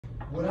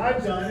what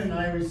I've done, and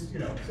I was,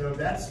 so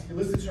that's a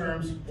list of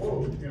terms,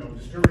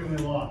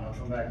 disturbingly long. I'll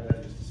come back to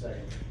that in just a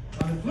second.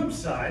 On the flip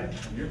side,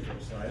 on your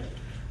flip side,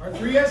 are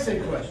 3 essay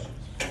questions.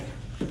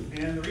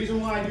 And the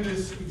reason why I do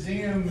this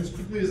exam as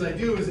quickly as I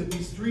do is that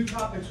these 3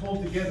 topics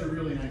hold together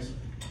really nicely.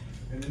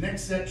 And the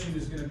next section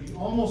is going to be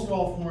almost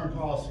all foreign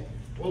policy.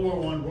 World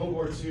War I, World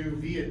War II,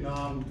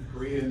 Vietnam,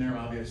 Korea in there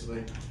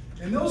obviously.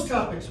 And those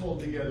topics hold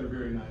together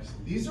very nicely.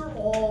 These are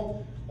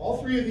all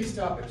 3 of these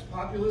topics,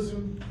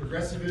 populism,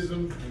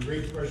 progressivism, and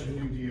Great Depression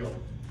New Deal,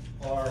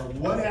 are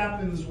what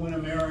happens when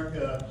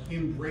America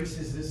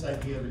embraces this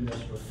idea of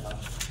industrial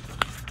capitalism.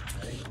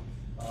 Right?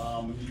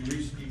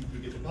 You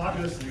get the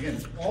populists, and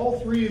again, all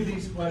 3 of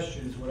these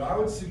questions, what I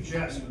would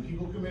suggest when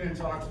people come in and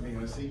talk to me,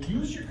 when I say,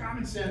 use your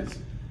common sense,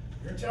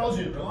 you're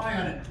intelligent, rely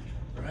on it,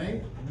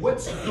 right?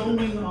 What's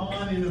going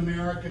on in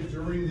America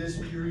during this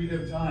period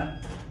of time?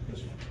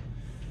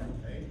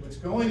 Right? What's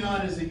going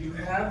on is that you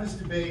have this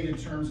debate in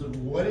terms of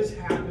what is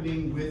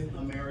happening with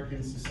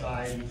American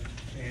society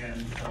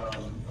and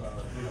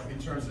in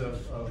terms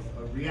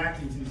of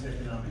reacting to these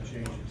economic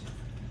changes.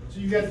 So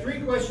you've got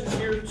 3 questions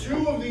here.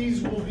 2 of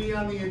these will be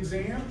on the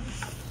exam,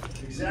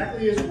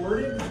 exactly as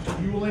worded.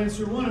 You will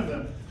answer one of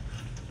them.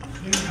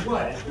 Which means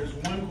what? If there's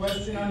one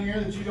question on here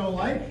that you don't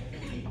like,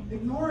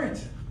 ignore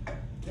it.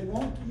 It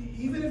won't,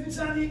 even if it's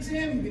on the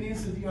exam, you can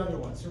answer the other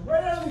one. So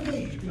right out of the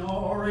gate, you can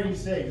already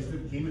say, is the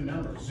game a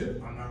number? Zip,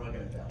 I'm not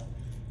looking at that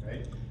one,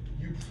 right?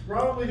 You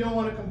probably don't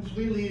want to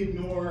completely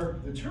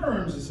ignore the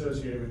terms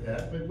associated with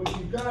that, but what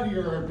you've got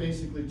here are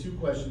basically 2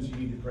 questions you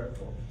need to prep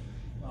for.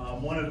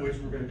 One of which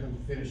we're going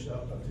to finish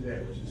up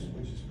today, which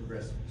is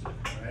progressivism,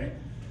 right?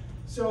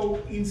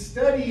 So in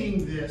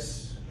studying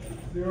this,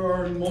 there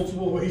are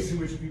multiple ways in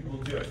which people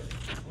do it.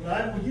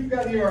 What you've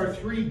got here are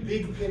 3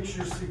 big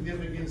picture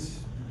significance,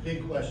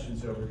 big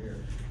questions over here,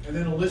 and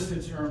then a list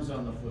of terms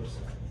on the flip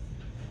side.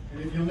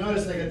 And if you'll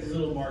notice, I got these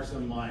little marks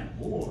on mine.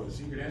 Oh, the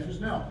secret answers?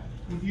 No.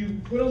 If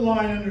you put a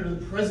line under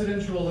the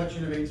presidential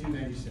election of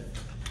 1896,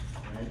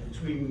 right,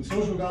 between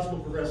social gospel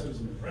progressives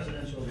and the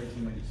presidential of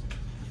 1896,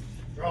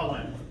 draw a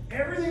line.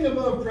 Everything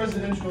above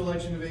presidential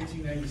election of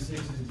 1896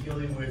 is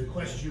dealing with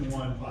question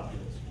 1,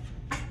 populism.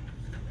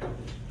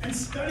 And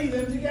study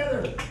them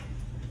together.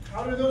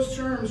 How do those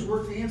terms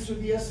work to answer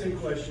the essay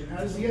question?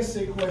 How does the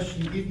essay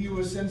question give you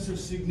a sense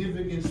of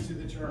significance to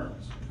the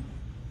terms?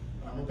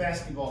 I'm a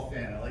basketball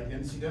fan. I like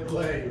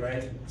NCAA,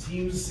 right?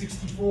 Teams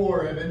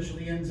 64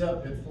 eventually ends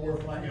up at 4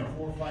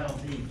 final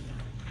teams.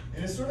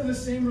 And it's sort of the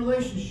same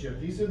relationship.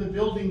 These are the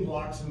building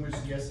blocks in which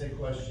the essay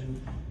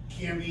question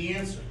can be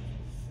answered.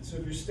 And so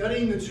if you're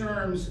studying the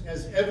terms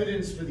as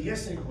evidence for the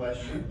essay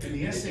question, and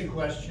the essay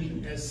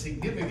question as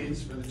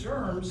significance for the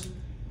terms,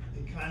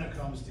 it kind of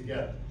comes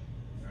together,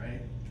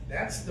 right?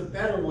 That's the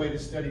better way to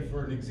study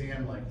for an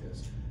exam like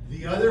this.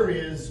 The other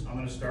is, I'm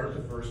going to start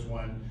the first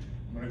one,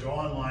 I'm going to go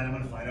online, I'm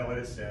going to find out what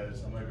it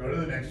says, I'm going to go to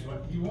the next one.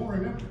 You won't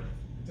remember.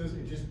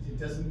 It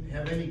doesn't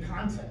have any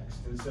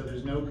context, and so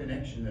there's no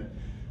connection that,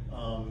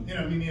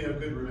 you need a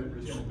good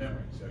retentive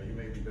memory, so you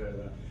may be better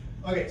than that.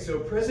 Okay, so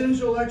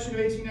presidential election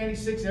of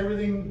 1896,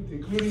 everything,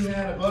 including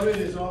that above it,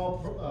 is all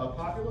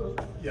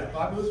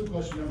populism,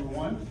 question number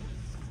 1.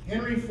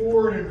 Henry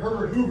Ford and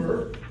Herbert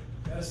Hoover,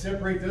 got to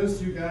separate those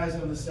 2 guys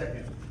on the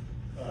second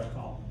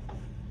column.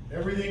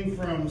 Everything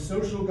from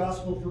social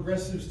gospel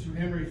progressives to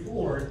Henry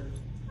Ford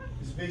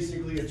is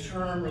basically a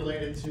term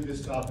related to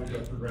this topic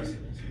of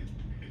progressivism.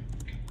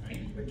 Right?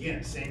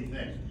 Again, same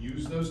thing.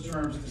 Use those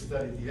terms to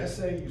study the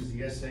essay, use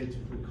the essay to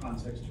put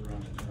context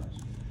around the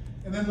terms.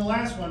 And then the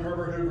last one,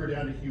 Herbert Hoover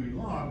down to Huey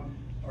Long,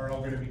 are all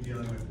going to be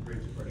dealing with the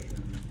Great Depression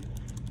and New Deal.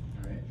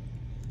 All right?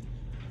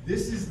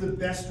 This is the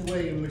best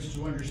way in which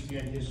to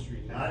understand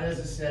history, not as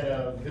a set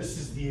of, this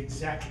is the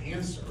exact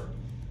answer,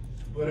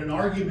 but an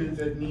argument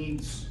that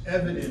needs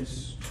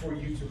evidence for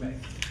you to make.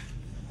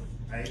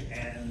 Right?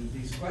 And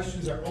these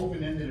questions are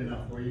open-ended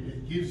enough where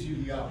it gives you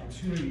the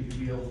opportunity to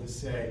be able to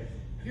say,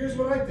 here's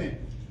what I think,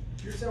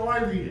 here's how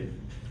I read it.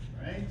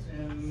 Right?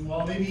 And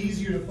while maybe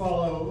easier to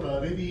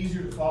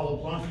follow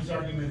Blanty's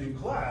argument in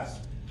class,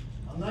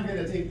 I'm not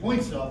going to take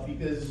points off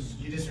because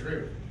you disagree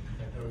with it.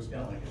 That goes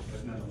down like it,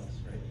 but nonetheless,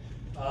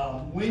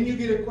 right? When you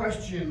get a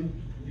question,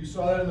 you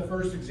saw that in the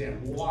first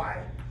exam.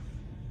 Why?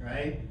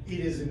 Right? It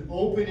is an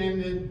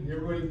open-ended.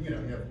 Everybody, you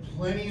have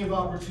plenty of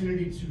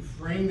opportunity to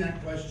frame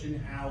that question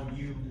how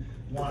you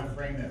want to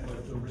frame that,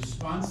 but the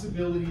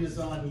responsibility is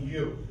on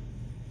you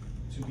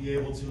to be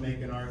able to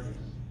make an argument.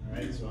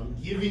 Right, so I'm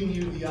giving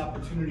you the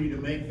opportunity to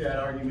make that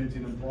argument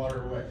in a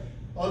broader way.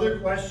 Other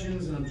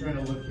questions, and I'm trying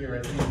to look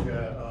here, I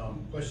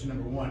think question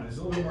number 1 is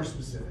a little more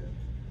specific.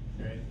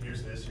 Right?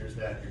 Here's this, here's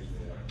that, here's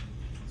that.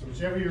 So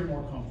whichever you're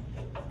more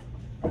comfortable.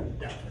 Right?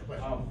 Yeah,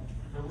 question.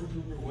 Herbert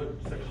Hoover,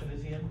 what section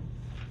is he in?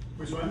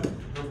 Which one?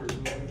 Herbert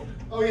Hoover.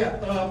 Oh yeah,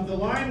 the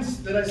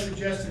lines that I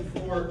suggested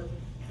for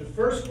the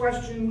first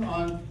question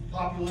on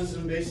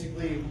populism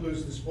basically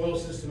includes the spoil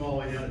system all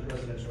the way down to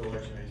presidential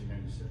election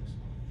 1896.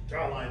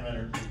 Draw a line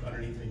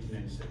underneath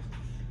 1896.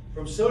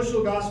 From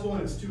social gospel,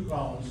 and it's 2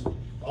 columns,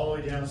 all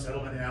the way down to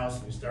Settlement House,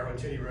 and you start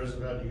with Teddy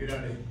Roosevelt, you go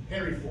down to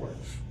Henry Ford.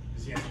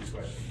 is the answer to this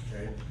question,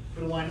 okay?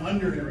 Put a line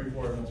under Henry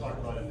Ford, and we'll talk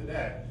about it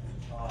today,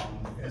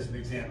 as an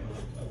example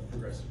of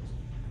progressivism.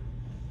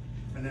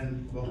 And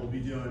then what we'll be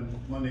doing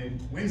Monday,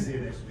 Wednesday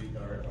next week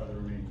are the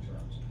remaining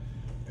terms,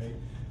 okay?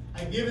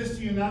 I give this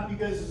to you not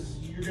because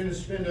you're going to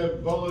spend a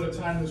boatload of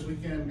time this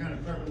weekend kind of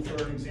prepping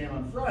for an exam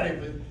on Friday,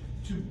 but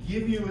to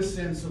give you a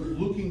sense of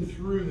looking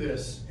through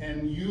this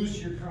and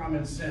use your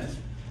common sense.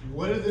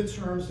 What are the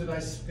terms that I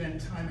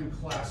spent time in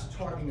class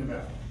talking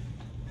about?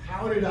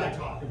 How did I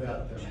talk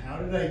about them? How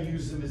did I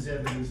use them as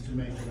evidence to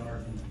make an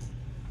argument?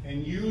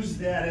 And use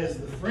that as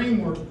the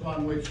framework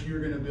upon which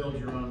you're going to build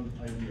your own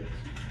ideas.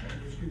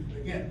 Which could,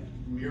 again,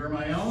 mirror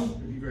my own,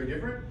 could be very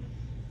different,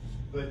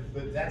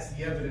 but that's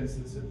the evidence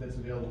that's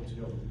available to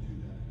be able to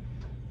do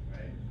that,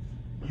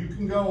 right? You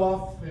can go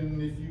off,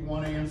 and if you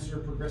want to answer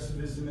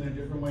progressivism in a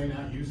different way,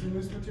 not using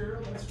this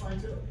material, that's fine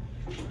too.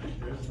 Right?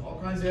 There's all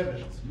kinds of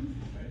evidence,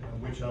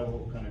 right? Which I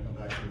will kind of come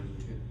back to as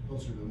we get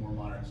closer to the more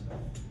modern stuff.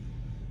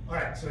 All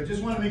right, so I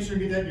just want to make sure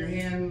you get that in your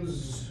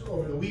hands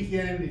over the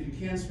weekend. If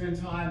you can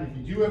spend time, if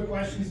you do have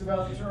questions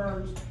about the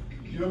terms,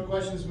 if you do have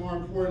questions, more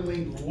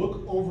importantly,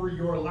 look over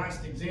your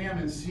last exam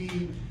and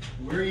see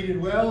where you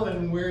did well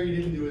and where you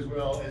didn't do as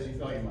well as you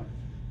thought you might.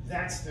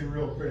 That's the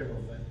real critical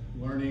thing,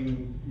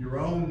 learning your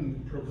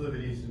own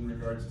proclivities in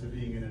regards to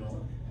being an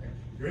intellectual. Right?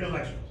 You're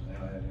intellectuals,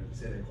 I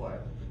say that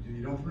quietly, but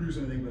you don't produce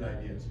anything but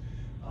ideas.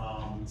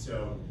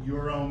 So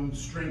your own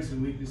strengths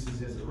and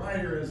weaknesses as a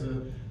writer, as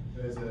a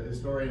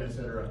historian,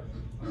 etc.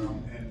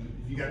 And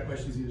if you got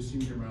questions, either see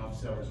me in my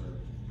office hours or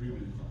bring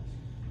them in class.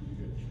 It'll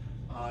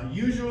be good.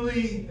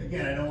 Usually,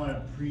 again, I don't want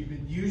to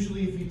but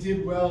usually if you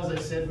did well, as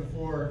I said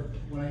before,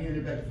 when I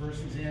handed back the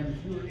first exam,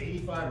 if you were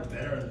 85 or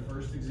better on the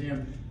first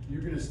exam,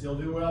 you're going to still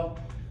do well.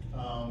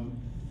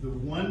 The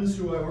ones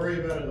who I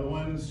worry about are the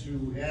ones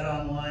who had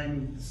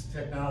online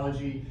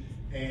technology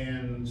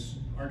and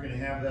aren't going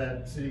to have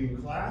that sitting in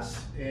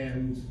class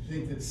and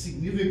think that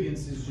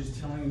significance is just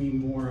telling me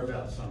more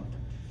about something.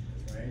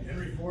 Right?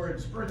 Henry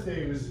Ford's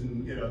birthday was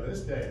in,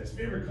 this day. His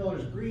favorite color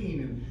is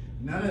green, and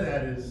none of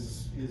that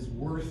is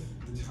worth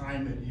the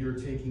time that you're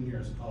taking here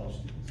as college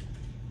students.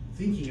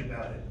 Thinking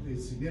about it,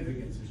 its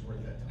significance is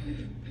worth that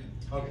time.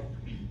 Okay,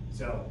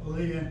 so we'll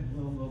leave you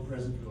a little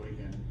present for the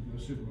weekend. No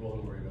Super Bowl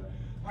to worry about.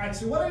 All right,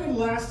 so what I did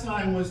last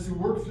time was to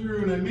work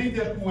through, and I made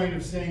that point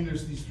of saying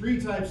there's these three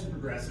types of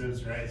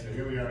progressives, right? So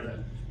here we are,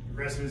 the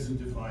progressivism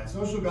defined: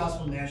 social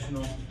gospel,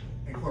 national,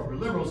 and corporate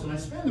liberals. And I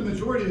spend the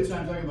majority of the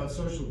time talking about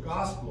social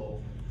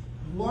gospel,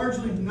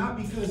 largely not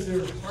because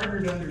they're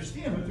harder to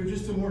understand, but they're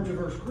just a more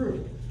diverse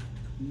group.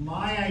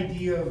 My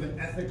idea of an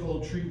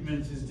ethical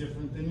treatment is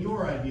different than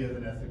your idea of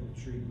an ethical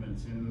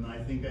treatment. And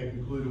I think I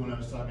concluded when I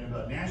was talking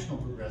about national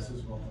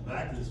progressives, we'll come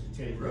back to this with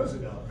Teddy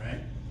Roosevelt,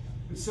 right?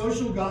 But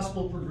social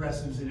gospel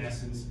progressives, in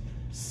essence,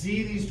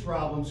 see these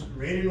problems,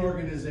 create an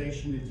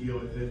organization to deal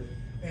with it,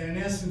 and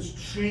in essence,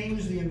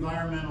 change the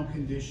environmental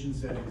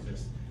conditions that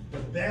exist. The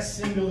best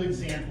single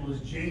example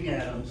is Jane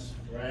Addams,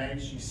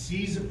 right? She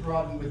sees a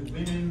problem with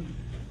women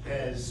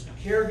as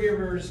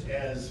caregivers,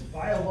 as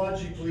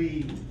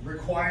biologically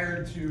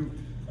required to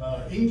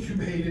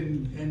incubate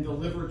and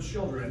deliver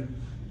children,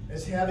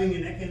 as having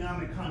an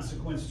economic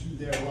consequence to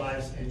their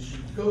lives, and she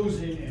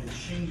goes in and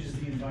changes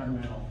the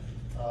environmental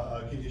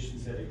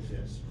conditions that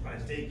exist,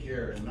 provides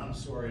daycare and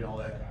Montessori and all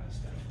that kind of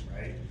stuff,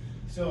 right?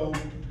 So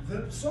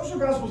the social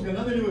gospel's got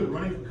nothing to do with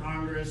running for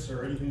Congress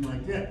or anything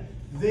like that.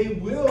 They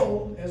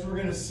will, as we're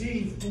going to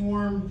see,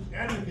 form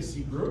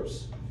advocacy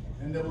groups,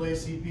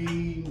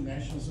 NAACP,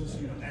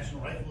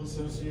 National Rifle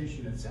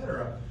Association,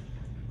 etc.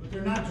 But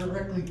they're not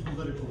directly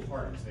political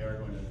parties. They are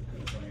going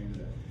to play into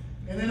that.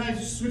 And then I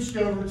just switched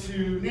over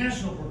to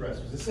national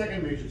progressives, the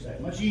second major side,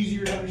 much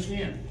easier to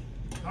understand.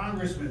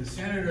 Congressmen,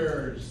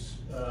 senators,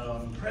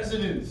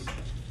 presidents.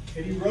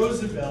 Teddy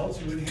Roosevelt,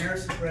 who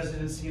inherits the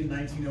presidency in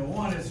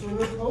 1901, is sort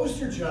of a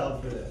poster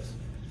child for this.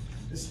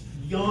 This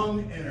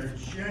young,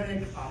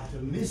 energetic,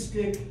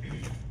 optimistic.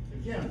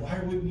 Again, why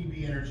wouldn't he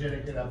be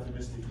energetic and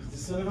optimistic? He's the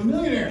son of a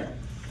millionaire.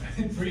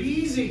 Pretty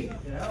easy.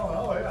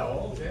 Oh yeah,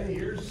 well, okay,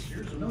 here's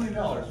 $1 million.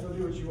 Go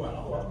do what you want.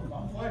 Oh,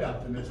 I'm quite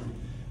optimistic.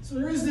 So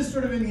there is this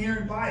sort of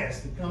inherent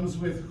bias that comes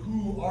with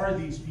who are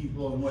these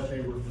people and what they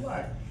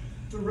reflect.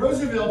 But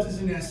Roosevelt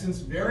is, in essence,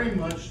 very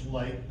much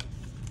like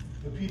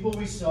the people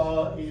we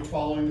saw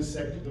following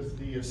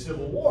the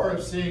Civil War,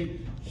 of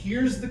saying,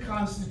 here's the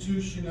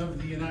Constitution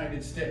of the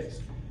United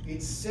States.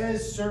 It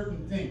says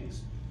certain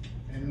things.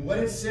 And what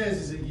it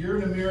says is that you're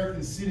an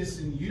American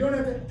citizen. You don't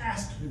have to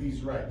ask for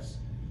these rights.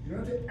 You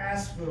don't have to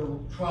ask for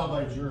trial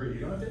by jury. You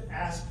don't have to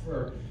ask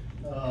for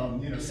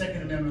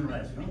Second Amendment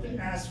rights. You don't have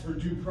to ask for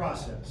due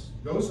process.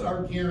 Those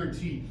are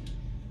guaranteed.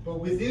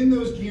 But within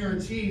those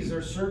guarantees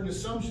are certain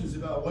assumptions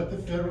about what the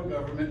federal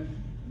government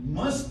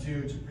must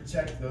do to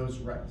protect those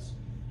rights,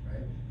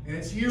 right? And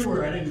it's here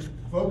where, I didn't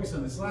focus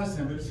on this last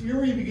time, but it's here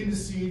where you begin to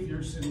see, if you're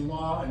interested in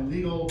law and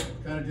legal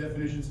kind of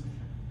definitions,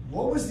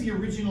 what was the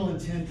original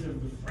intent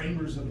of the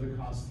framers of the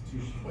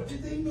Constitution? What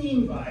did they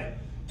mean by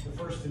the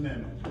First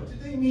Amendment? What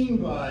did they mean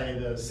by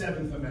the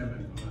Seventh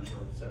Amendment? I'm not sure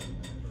what the Seventh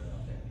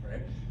Amendment is,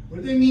 right?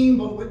 What did they mean,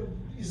 but what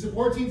is the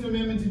 14th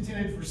Amendment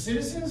intended for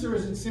citizens, or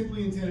is it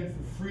simply intended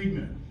for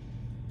freedmen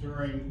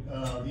during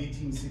the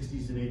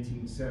 1860s and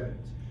 1870s?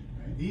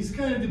 Right? These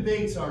kind of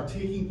debates are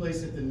taking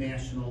place at the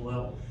national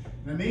level.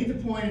 And I made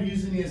the point of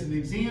using it as an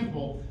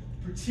example,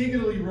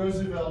 particularly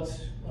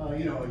Roosevelt, a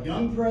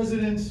young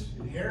president,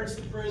 inherits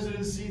the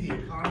presidency, the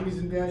economy's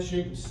in bad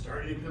shape, it's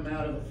starting to come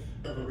out of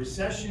a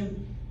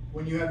recession,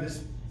 when you have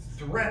this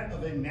threat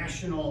of a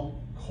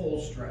national coal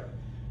strike.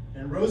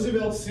 And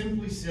Roosevelt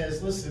simply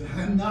says, listen,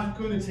 I'm not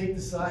going to take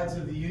the sides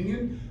of the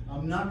union,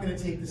 I'm not going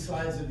to take the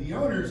sides of the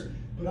owners,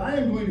 but I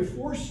am going to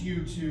force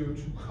you to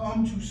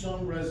come to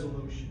some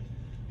resolution.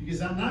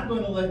 Because I'm not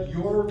going to let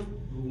your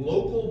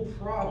local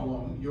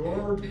problem,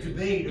 your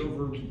debate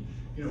over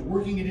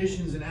working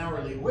conditions and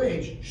hourly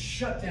wage,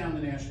 shut down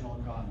the national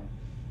economy.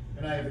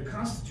 And I have the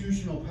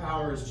constitutional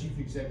power as chief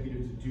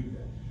executive to do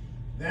that.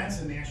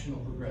 That's a national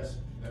progressive.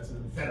 That's a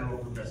federal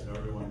progressive.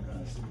 Everyone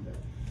kind of see that.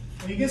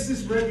 And he gets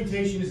this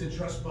reputation as a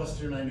trust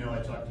buster, and I know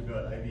I talked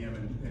about IBM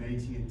and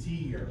AT&T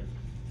here.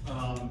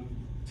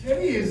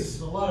 Teddy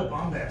is a lot of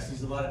bombast.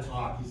 He's a lot of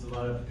talk. He's a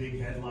lot of big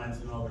headlines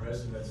and all the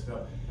rest of that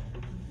stuff.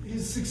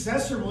 His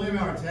successor, William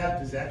Howard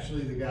Taft, is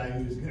actually the guy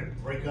who is going to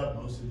break up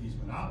most of these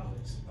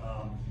monopolies.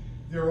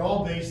 They're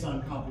all based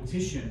on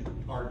competition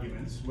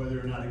arguments, whether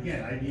or not,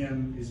 again,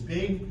 IBM is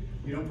big,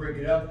 you don't break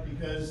it up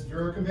because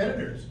there are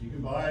competitors. You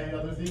can buy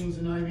other things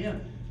in IBM.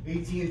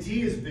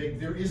 AT&T is big,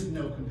 there is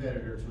no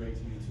competitor to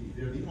AT&T.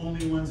 They're the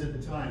only ones at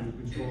the time who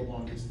control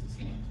long distance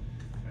lines.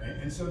 Right?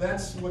 And so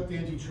that's what the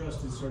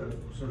antitrust is sort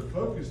of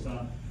focused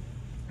on.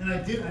 And I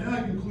know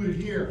I concluded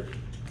here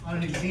on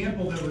an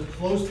example that was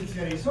close to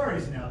Teddy's heart.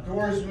 He's an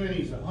outdoorsman,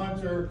 he's a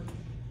hunter.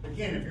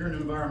 Again, if you're an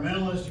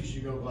environmentalist, you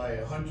should go buy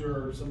a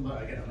hunter or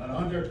somebody, again, I'm not a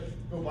hunter,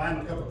 go buy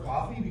him a cup of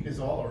coffee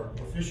or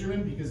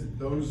fisherman, because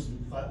those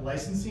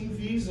licensing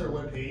fees are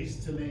what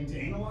pays to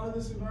maintain a lot of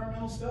this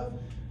environmental stuff,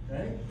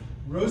 right?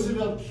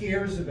 Roosevelt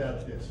cares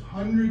about this.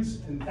 Hundreds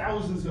and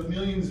thousands of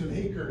millions of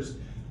acres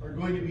are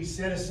going to be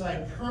set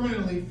aside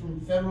permanently from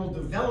federal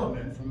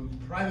development, from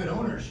private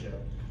ownership,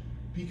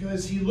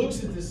 because he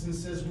looks at this and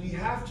says, we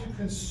have to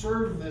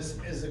conserve this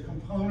as a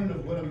component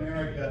of what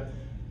America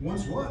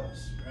once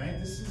was, right?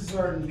 This is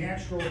our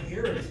natural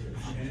heritage,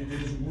 and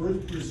it is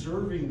worth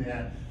preserving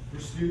that for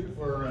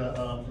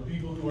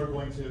people who are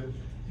going to,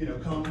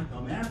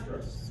 come after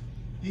us.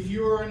 If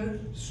you're a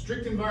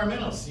strict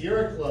environmentalist,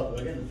 Sierra Club,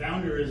 again, the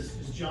founder is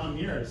John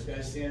Muir, this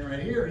guy standing right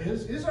here.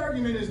 His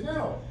argument is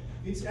no,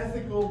 it's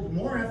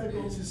more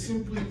ethical to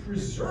simply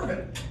preserve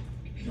it.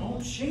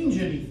 Don't change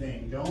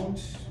anything.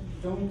 Don't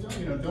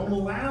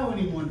allow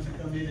anyone to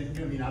come in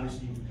and,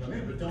 obviously you can come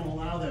in, but don't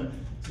allow them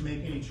to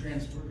make any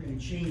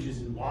changes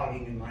in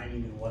logging and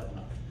mining and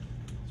whatnot.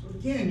 So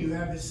again, you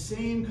have the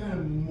same kind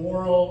of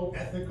moral,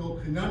 ethical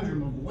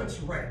conundrum of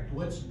what's right,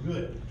 what's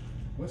good,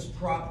 what's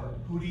proper,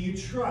 who do you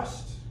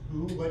trust,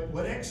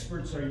 what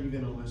experts are you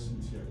going to listen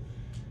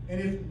to?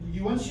 And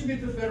once you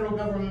get the federal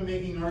government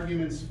making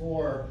arguments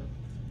for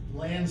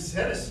land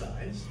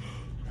set-asides,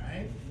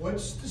 right,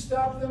 what's to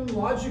stop them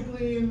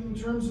logically in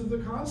terms of the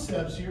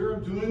concepts here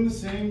of doing the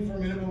same for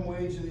minimum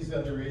wage and these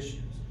other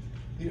issues?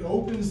 It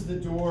opens the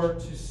door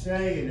to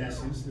say, in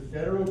essence, the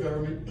federal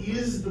government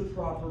is the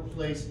proper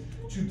place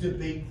to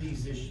debate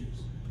these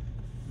issues.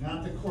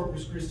 Not the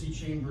Corpus Christi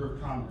Chamber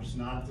of Commerce,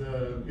 not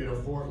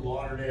the Fort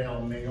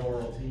Lauderdale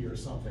mayoralty or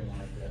something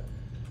like that.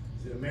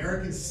 The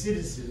American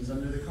citizens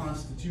under the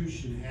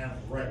Constitution have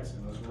rights,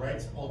 and those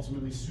rights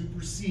ultimately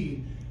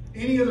supersede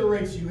any other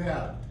rights you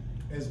have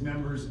as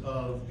members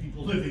of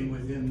people living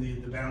within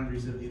the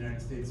boundaries of the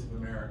United States of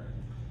America.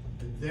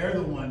 But they're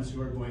the ones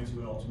who are going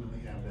to ultimately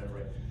have that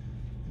right.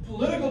 The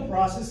political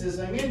process, as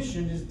I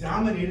mentioned, is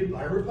dominated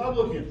by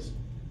Republicans.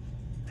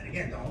 And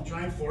again, don't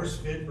try and force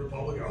fit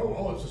Republican,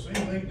 oh, it's the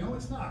same thing. No,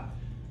 it's not.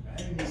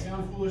 Right? And you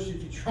sound foolish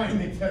if you try and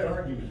make that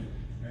argument.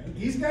 Right?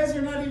 These guys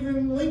are not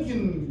even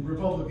Lincoln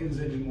Republicans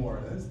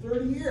anymore. That's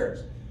 30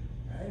 years.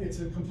 Right? It's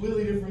a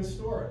completely different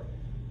story.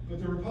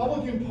 But the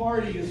Republican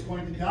Party is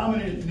going to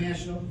dominate at the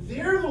national.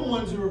 They're the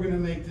ones who are going to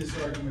make this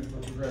argument for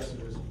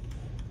progressivism.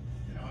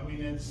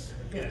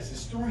 As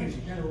historians,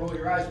 you kind of roll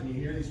your eyes when you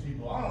hear these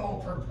people,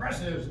 oh,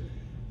 progressives.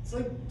 It's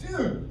like,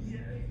 dude,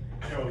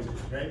 it always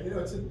is,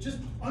 right? Just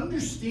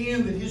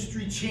understand that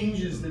history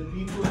changes, that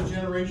people in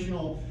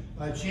generational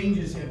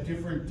changes have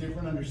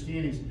different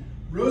understandings.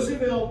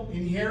 Roosevelt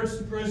inherits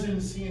the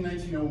presidency in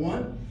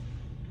 1901.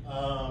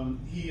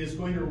 He is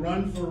going to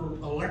run for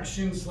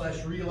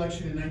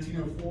election/re-election in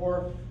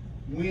 1904,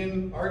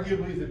 win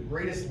arguably the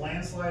greatest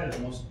landslide, the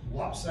most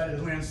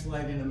lopsided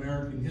landslide in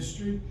American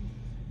history.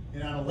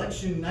 And on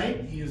election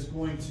night, he is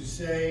going to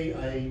say,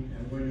 I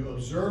am going to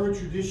observe a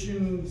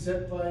tradition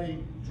set by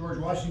George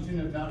Washington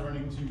of not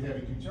running too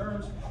heavy 2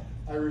 terms.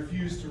 I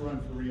refuse to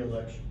run for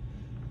re-election.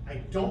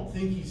 I don't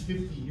think he's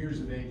 50 years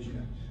of age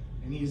yet.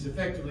 And he's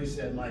effectively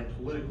said, my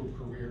political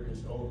career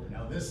is over.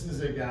 Now, this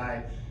is a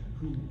guy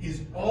who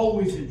is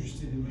always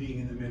interested in being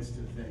in the midst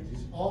of things.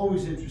 He's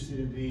always interested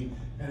in being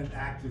kind of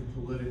active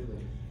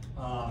politically.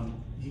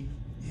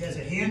 He has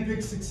a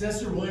handpicked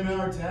successor, William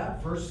Howard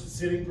Taft, first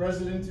sitting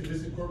president to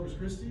visit Corpus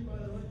Christi, by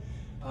the way.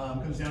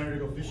 Comes down here to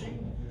go fishing,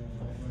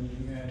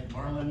 when we had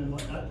marlin and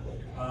whatnot.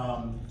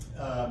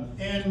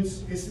 And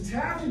it's the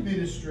Taft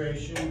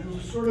administration who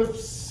sort of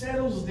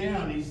settles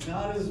down. He's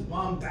not as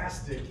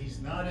bombastic. He's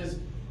not as,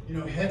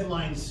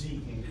 headline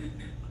seeking.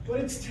 But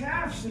it's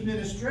Taft's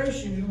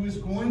administration who is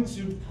going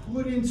to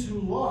put into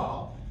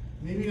law,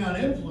 maybe not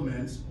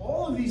implement,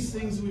 all of these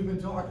things that we've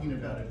been talking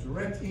about. A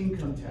direct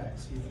income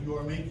tax. If you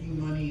are making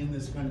money in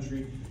this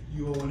country,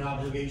 you owe an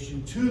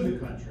obligation to the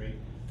country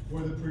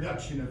for the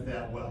production of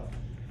that wealth.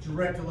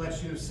 Direct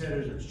election of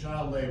senators,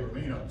 child labor,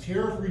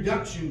 tariff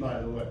reduction, by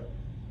the way.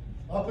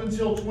 Up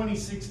until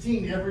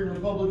 2016, every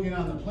Republican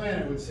on the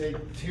planet would say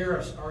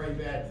tariffs are a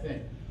bad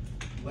thing.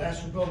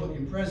 Last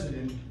Republican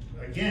president,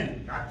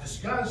 again, not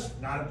discussed,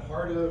 not a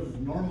part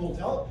of normal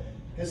television,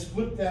 has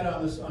flipped that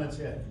on its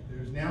head.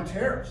 There's now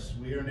tariffs.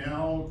 We are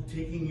now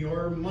taking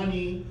your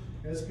money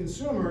as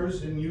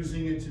consumers and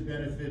using it to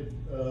benefit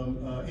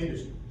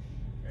industry,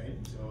 right?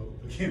 So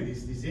again,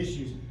 these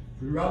issues,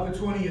 throughout the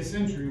 20th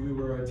century, we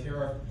were a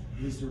tariff,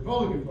 at least the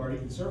Republican Party,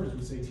 conservatives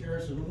would say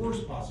tariffs are the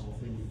worst possible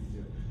thing we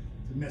could do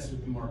to mess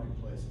with the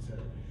marketplace,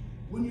 etc.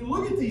 When you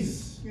look at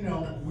these,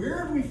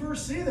 where did we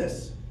first see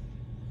this?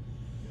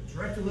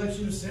 Direct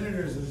election of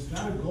senators is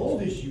not a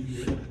gold issue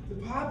here. The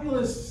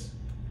populists,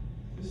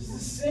 this is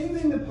the same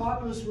thing the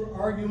populists were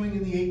arguing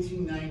in the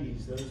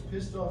 1890s, those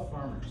pissed off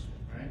farmers,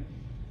 right?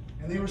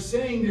 And they were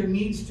saying there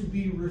needs to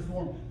be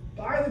reform.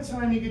 By the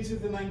time you get to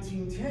the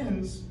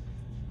 1910s,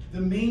 the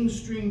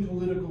mainstream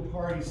political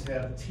parties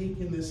have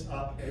taken this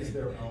up as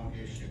their own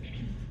issue.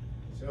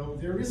 So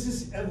there is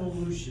this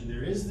evolution,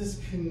 there is this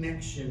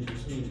connection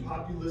between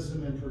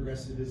populism and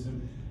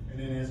progressivism, and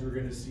then as we're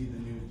going to see, the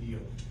New Deal.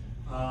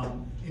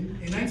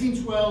 In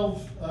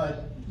 1912,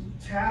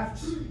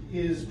 Taft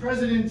is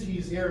president,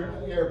 he's heir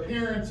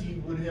apparent, he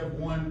would have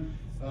won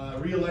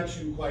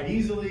re-election quite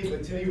easily,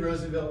 but Teddy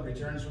Roosevelt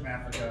returns from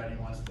Africa and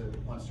he wants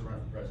to run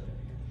for president.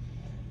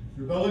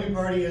 The Republican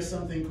Party has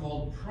something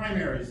called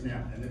primaries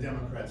now, and the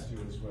Democrats do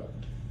as well.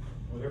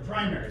 Well, they're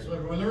primaries. Well,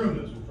 everyone in the room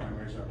knows what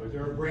primaries are, but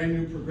they're a brand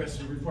new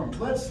progressive reform.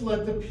 Let's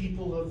let the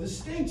people of the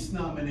states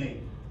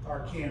nominate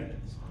our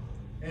candidates.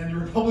 And the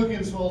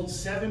Republicans hold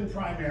 7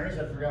 primaries,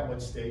 I forgot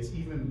what states,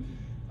 even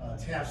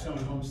Taft's own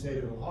home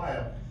state of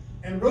Ohio,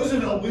 and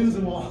Roosevelt wins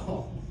them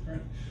all.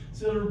 Right?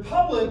 So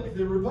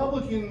the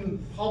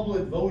Republican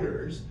public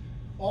voters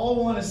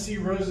all want to see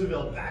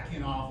Roosevelt back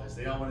in office.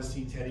 They all want to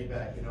see Teddy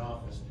back in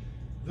office.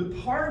 The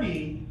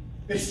party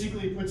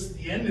basically puts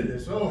the end to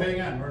this. Oh,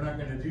 hang on, we're not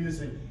going to do this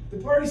thing. The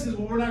party says,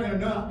 well, we're not going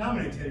to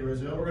nominate Teddy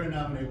Roosevelt, we're going to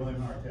nominate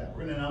William Howard Taft.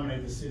 We're going to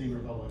nominate the sitting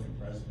Republican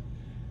president.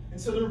 And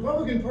so the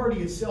Republican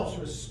Party itself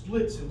sort of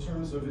splits in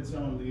terms of its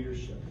own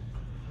leadership.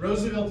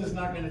 Roosevelt is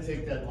not going to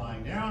take that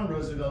lying down.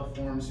 Roosevelt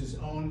forms his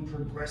own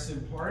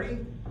progressive party.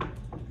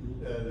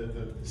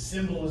 The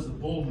symbol is the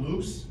bull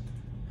moose,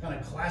 kind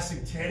of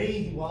classic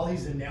Teddy. While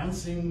he's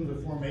announcing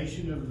the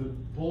formation of the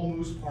Bull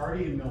Moose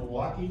Party in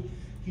Milwaukee,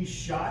 he's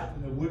shot,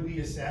 and the would-be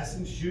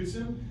assassin shoots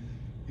him.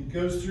 It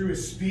goes through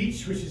his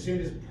speech, which is in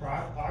his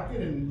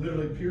pocket, and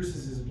literally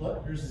pierces his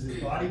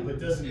body, but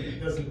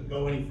doesn't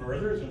go any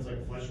further, so it's like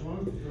a flesh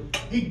wound.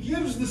 He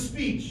gives the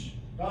speech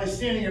while he's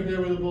standing up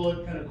there with a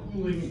bullet kind of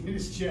cooling in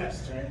his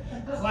chest, right?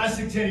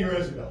 Classic Teddy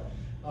Roosevelt.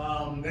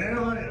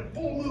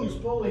 Bull moose,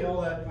 bully,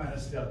 all that kind of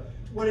stuff.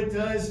 What it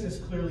does is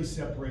clearly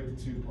separate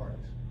the two parties,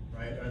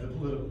 right? Or the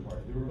political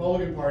party. The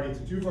Republican Party, it's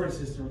a two-party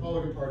system. The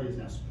Republican Party is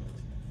now split.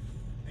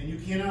 And you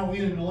cannot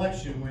win an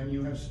election when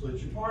you have split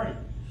your party.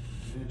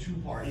 In a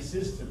two-party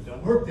system,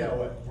 don't work that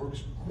way. It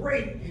works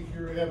great if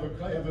you have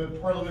a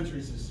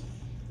parliamentary system.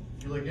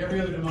 If you're like every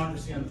other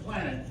democracy on the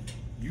planet,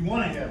 you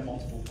want to have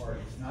multiple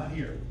parties. Not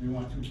here. We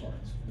want two parties.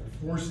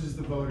 It forces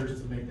the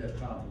voters to make that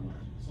compromise.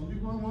 Some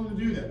people aren't willing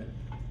to do that.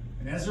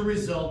 And as a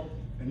result,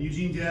 and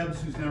Eugene Debs,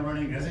 who's now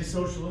running as a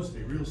socialist, a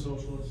real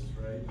socialist,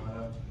 right? Not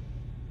a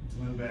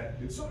went back,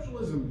 good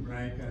socialism,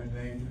 right, kind of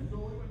thing. Go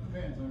away with the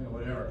pants,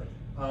 whatever.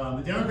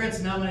 The Democrats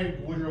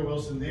nominated Woodrow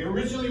Wilson. They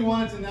originally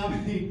wanted to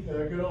nominate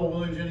good old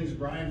William Jennings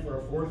Bryan for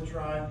a 4th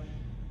try.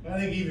 I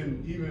think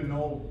even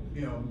old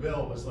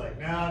Bill was like,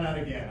 no, not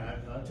again.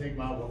 I'll take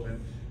my whooping.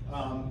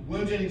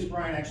 William Jennings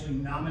Bryan actually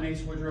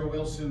nominates Woodrow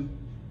Wilson.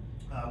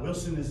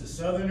 Wilson is a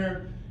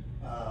Southerner.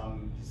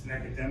 He's an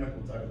academic.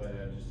 We'll talk about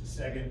that in just a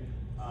second.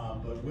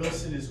 But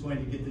Wilson is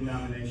going to get the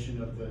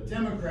nomination of the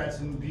Democrats,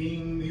 and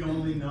being the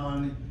only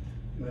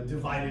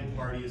non-divided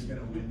party is going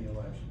to win the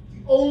election.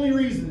 The only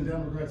reason the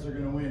Democrats are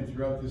going to win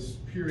throughout this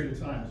period of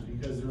time is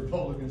because the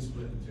Republicans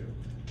split in two.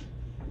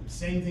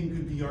 Same thing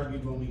could be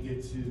argued when we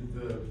get to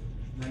the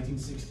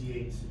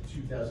 1968 to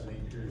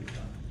 2008 period of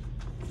time.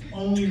 The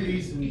only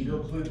reason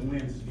Bill Clinton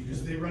wins is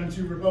because they run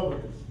 2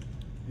 Republicans.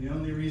 The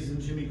only reason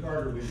Jimmy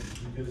Carter wins is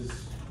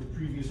because the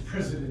previous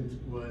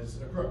president was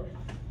a crook.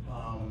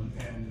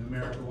 And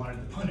America wanted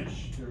to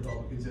punish the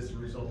Republicans as a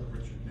result of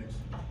Richard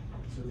Nixon.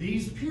 So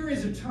these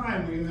periods of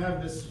time where you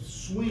have this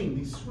swing,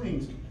 these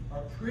swings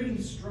are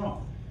pretty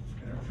strong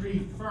and are pretty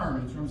firm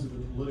in terms of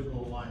the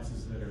political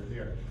alliances that are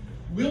there.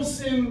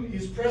 Wilson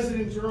is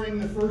president during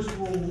the First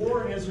World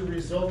War, and as a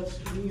result,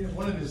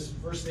 one of his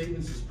first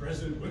statements as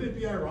president, wouldn't it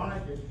be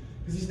ironic if,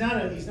 because he's not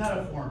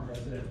a foreign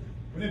president,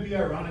 wouldn't it be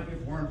ironic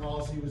if foreign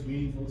policy was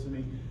meaningful to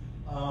me?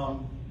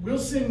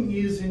 Wilson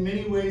is in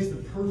many ways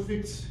the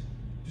perfect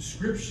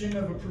description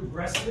of a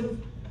progressive.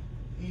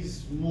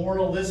 He's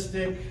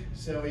moralistic,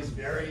 so he's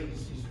very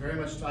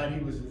much tied.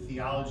 He was a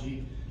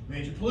theology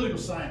major, political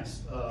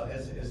science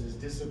as his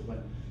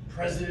discipline.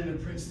 President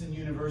of Princeton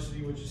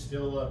University, which is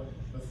still a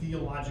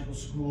theological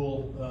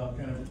school,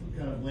 kind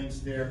of links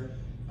there.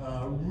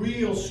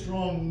 Real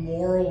strong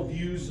moral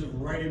views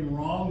of right and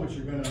wrong, which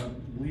are going to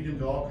lead him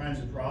to all kinds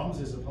of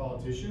problems as a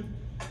politician.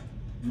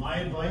 My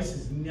advice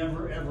is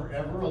never, ever,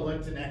 ever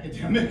elect an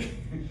academic.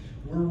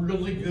 We're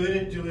really good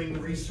at doing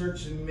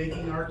research and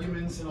making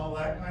arguments and all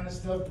that kind of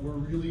stuff. We're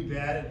really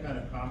bad at kind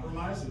of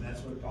compromise, and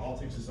that's what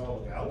politics is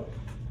all about.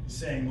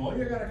 Saying, well,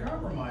 you got to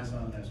compromise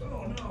on this.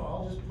 Oh no,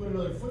 I'll just put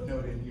another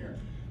footnote in here,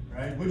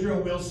 right?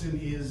 Woodrow Wilson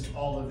is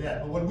all of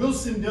that. But what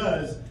Wilson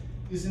does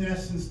is, in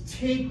essence,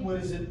 take what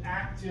is an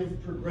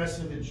active,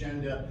 progressive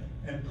agenda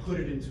and put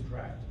it into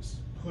practice,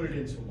 put it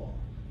into law,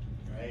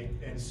 right?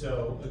 And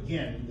so,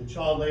 again, the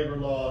child labor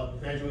law,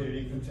 graduated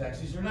income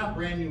tax, these are not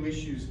brand new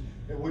issues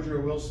that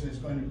Woodrow Wilson is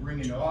going to bring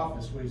into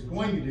office. What he's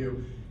going to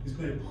do is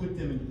going to put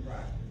them into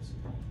practice.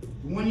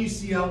 The one you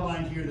see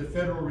outlined here, the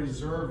Federal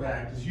Reserve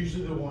Act, is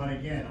usually the one,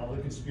 again, all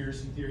the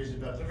conspiracy theories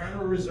about the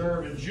Federal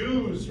Reserve and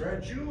Jews,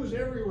 right? Jews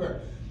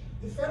everywhere.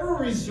 The Federal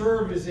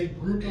Reserve is a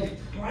group of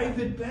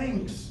private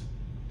banks.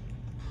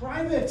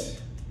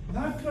 Private,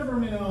 not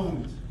government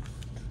owned.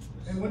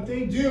 And what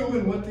they do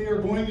and what they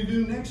are going to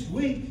do next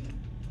week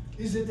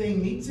is that they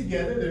meet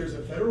together. There's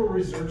a Federal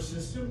Reserve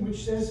System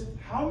which says,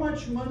 how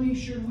much money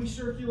should we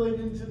circulate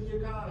into the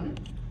economy?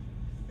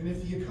 And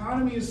if the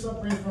economy is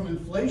suffering from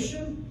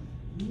inflation,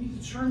 we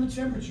need to turn the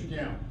temperature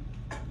down.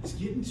 It's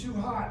getting too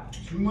hot.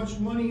 Too much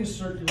money is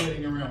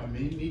circulating around.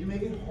 We need to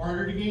make it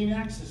harder to gain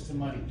access to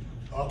money.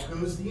 Up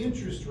goes the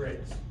interest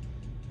rates.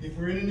 If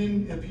we're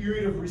in a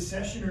period of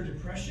recession or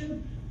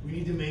depression, we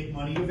need to make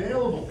money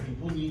available.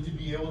 People need to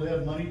be able to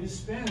have money to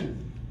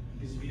spend.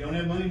 Because if you don't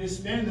have money to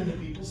spend, then the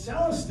people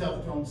selling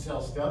stuff don't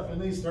sell stuff,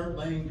 and they start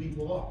laying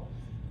people off.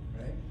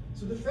 Right?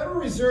 So the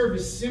Federal Reserve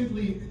is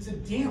simply, it's a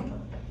damper.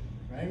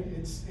 Right?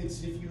 It's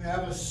if you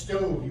have a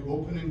stove, you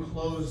open and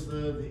close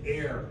the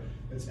air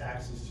that's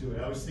access to it.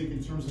 I always think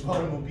in terms of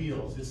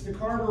automobiles. It's the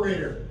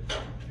carburetor.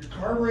 Your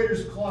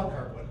carburetor's clogged.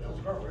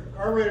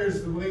 Carburetor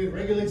is the way it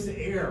regulates the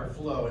air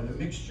flow and the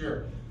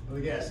mixture of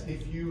the gas.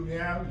 If you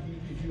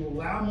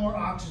allow more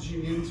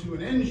oxygen into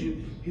an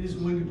engine, it is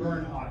going to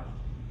burn hotter.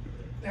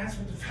 That's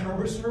what the Federal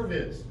Reserve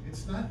is.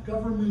 It's not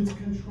government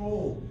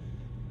controlled.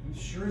 It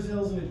sure as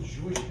hell isn't a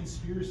Jewish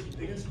conspiracy.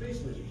 They got space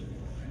lasers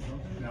anymore,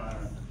 right? No, I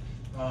don't know.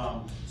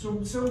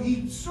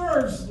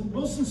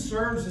 Wilson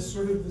serves as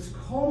sort of this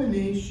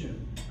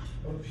culmination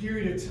of a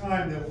period of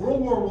time that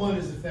World War I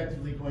is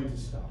effectively going to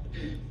stop.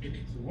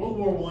 So World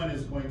War I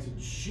is going to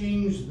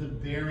change the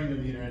bearing of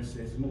the United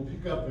States. And we'll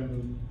pick up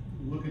and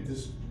look at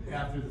this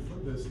after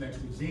this next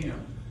exam.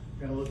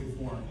 We're going to look at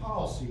foreign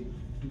policy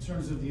in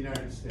terms of the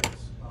United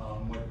States.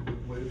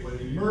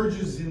 What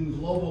emerges in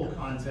global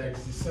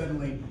context is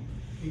suddenly,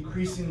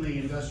 increasingly,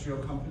 industrial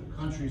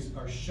countries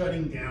are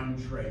shutting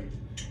down trade,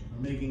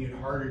 making it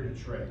harder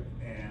to trade,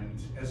 and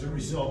as a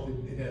result,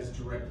 it has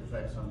direct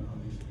effects on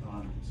these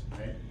economies,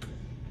 right?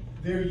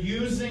 They're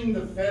using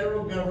the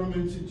federal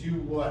government to do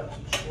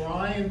what? To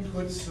try and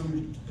put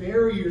some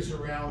barriers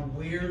around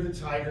where the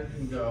tiger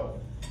can go.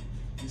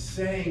 It's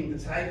saying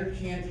the tiger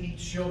can't eat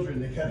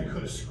children, they gotta go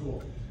to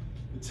school.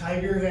 The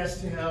tiger has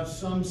to have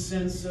some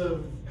sense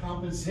of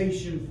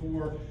compensation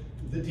for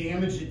the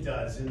damage it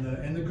does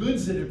and the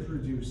goods that it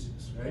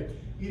produces, right?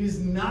 It is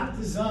not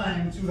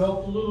designed to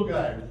help the little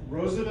guy.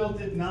 Roosevelt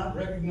did not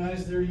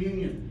recognize their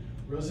union.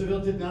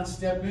 Roosevelt did not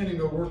step in and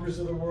go, workers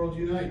of the world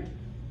unite.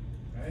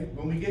 Right?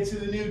 When we get to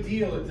the New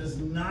Deal, it does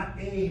not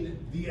aid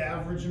the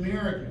average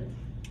American.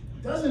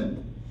 It doesn't.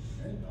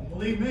 Right? Don't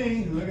believe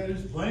me.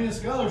 There's plenty of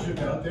scholarship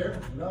out there.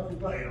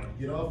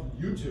 Get off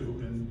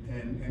YouTube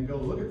and go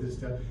look at this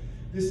stuff.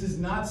 This is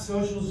not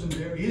socialism.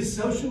 There is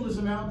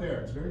socialism out there.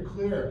 It's very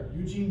clear.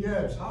 Eugene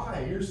Debs,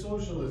 hi, here's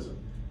socialism.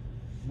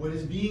 What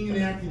is being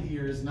enacted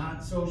here is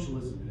not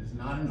socialism. It is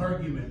not an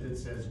argument that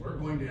says we're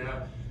going to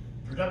have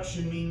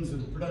production means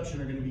of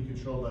production are going to be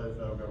controlled by the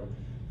federal government.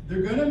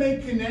 They're going to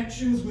make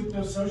connections with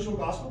those social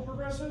gospel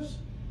progressives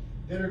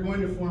that are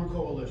going to form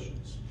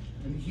coalitions.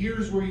 And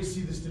here's where you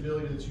see the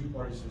stability of the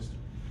two-party system.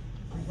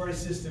 The two-party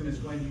system is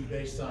going to be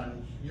based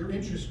on your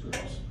interest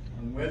groups,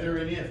 on whether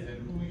and if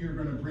and who you're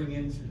going to bring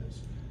into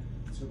this.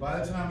 So by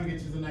the time we get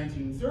to the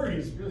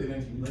 1930s, really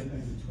late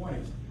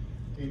 1920s,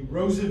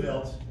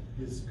 Roosevelt,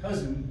 his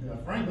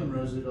cousin, Franklin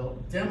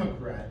Roosevelt,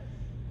 Democrat,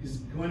 is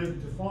going to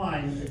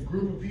define a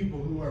group of people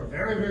who are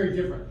very, very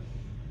different,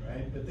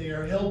 right? But they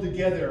are held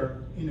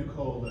together in a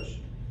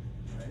coalition,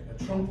 right?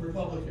 A Trump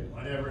Republican,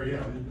 whatever,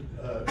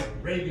 a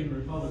Reagan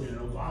Republican,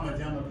 an Obama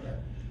Democrat.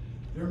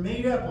 They're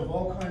made up of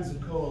all kinds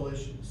of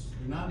coalitions.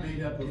 They're not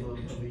made up of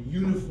a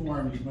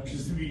uniform, as much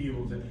as the media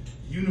will say,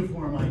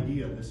 uniform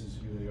idea of this is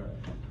who they are.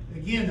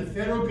 Again, the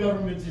federal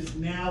government is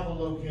now the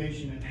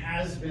location and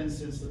has been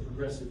since the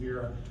progressive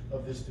era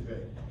of this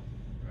debate.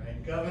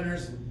 Right?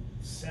 Governors and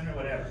Senate,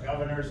 whatever,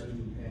 governors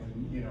and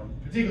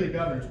particularly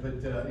governors,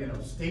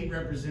 but state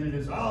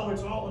representatives, oh,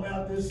 it's all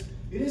about this.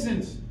 It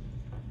isn't.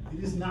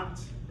 It is not,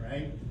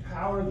 right? The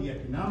power, the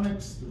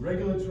economics, the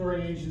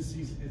regulatory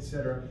agencies,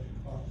 etc.,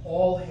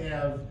 all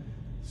have,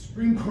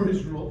 Supreme Court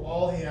is ruled,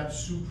 all have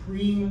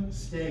supreme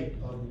stake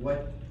of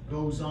what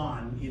goes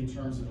on in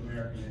terms of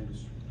American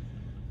industry.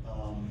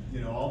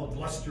 All the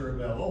bluster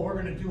about, oh, we're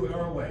going to do it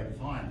our way,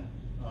 fine.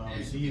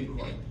 See you in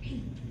court,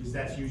 because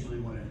that's usually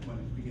when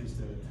it begins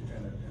to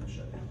kind of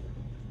shut down.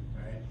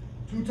 Right?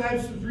 Three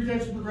types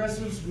of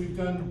progressives. We've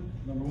done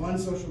number one,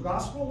 social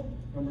gospel.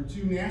 Number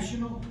two,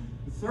 national.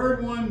 The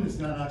third one is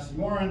not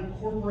oxymoron,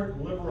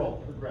 corporate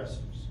liberal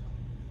progressives.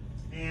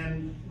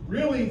 And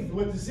really,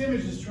 what this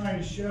image is trying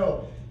to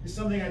show is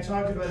something I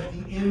talked about at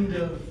the end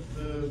of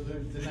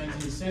the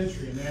 19th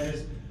century, and that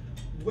is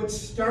what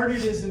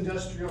started as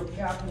industrial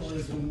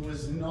capitalism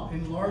was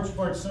in large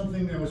part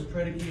something that was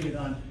predicated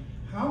on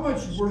how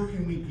much work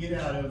can we get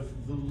out of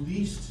the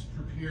least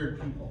prepared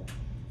people,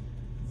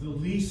 the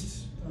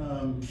least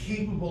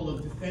capable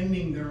of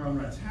defending their own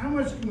rights. How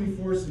much can we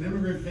force an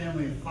immigrant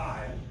family of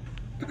 5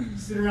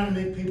 sit around and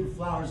make paper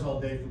flowers all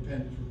day for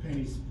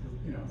pennies,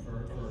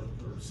 for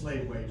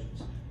slave wages?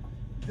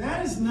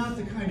 That is not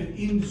the kind of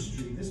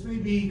industry. This may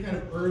be kind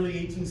of early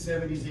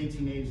 1870s,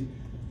 1880s.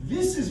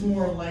 This is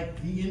more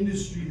like the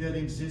industry that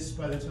exists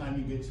by the time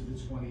you get to the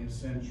 20th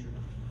century.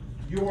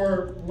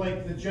 You're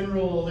like the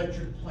General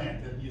Electric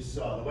plant that you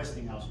saw, the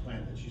Westinghouse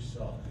plant that you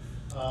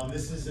saw.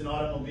 This is an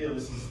automobile.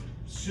 This is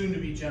soon to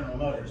be General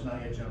Motors,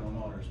 not yet General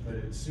Motors, but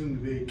it's soon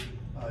to be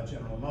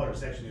General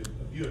Motors, actually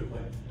a Buick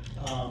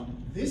plant.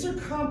 These are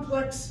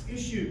complex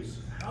issues.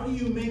 How do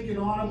you make an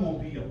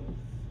automobile?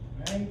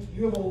 Right?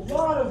 You have a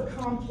lot of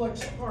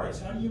complex parts.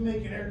 How do you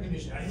make an air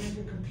conditioner? How do you make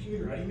a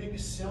computer? How do you make a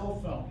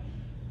cell phone?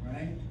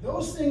 Right?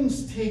 Those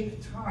things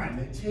take time.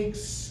 They take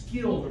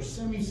skilled or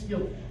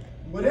semi-skilled.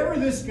 Whatever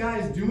this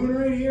guy's doing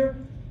right here,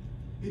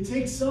 it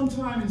takes some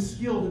time and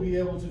skill to be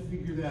able to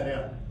figure that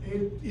out.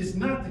 It is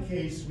not the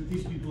case with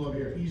these people over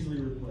here,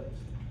 easily replaced.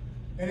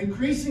 And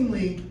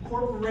increasingly,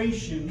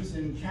 corporations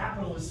and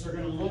capitalists are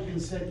going to look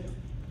and say,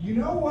 you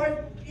know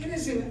what? It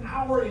is in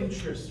our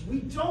interest. We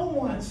don't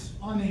want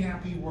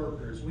unhappy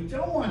workers. We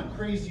don't want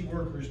crazy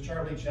workers,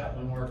 Charlie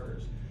Chaplin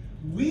workers.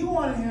 We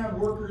want to have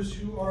workers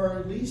who are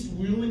at least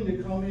willing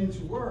to come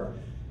into work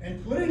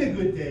and put in a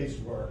good day's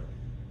work,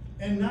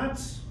 and not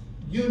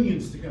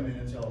unions to come in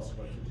and tell us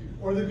what to do,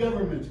 or the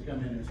government to come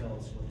in and tell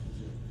us what to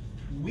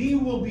do. We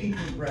will be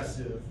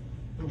progressive,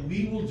 but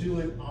we will do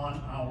it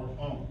on our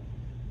own.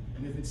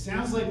 And if it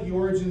sounds like the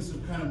origins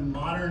of kind of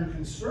modern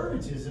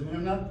conservatism, and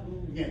I'm not,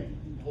 again,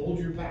 hold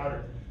your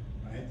powder,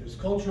 right? There's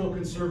cultural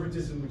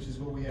conservatism, which is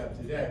what we have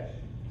today.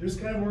 There's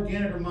kind of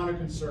organic or modern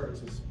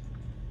conservatism.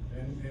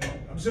 And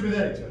I'm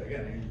sympathetic to it.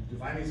 Again,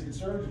 define me as a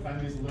conservative,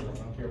 define me as a liberal. I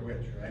don't care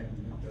which, right?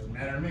 It doesn't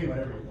matter to me,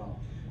 whatever you call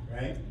it,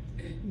 right?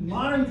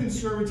 Modern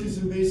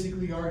conservatism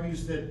basically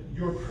argues that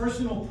your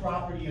personal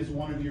property is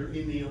one of your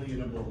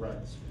inalienable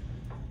rights.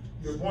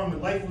 You're born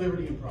with life,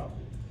 liberty, and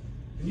property.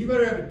 And you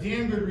better have a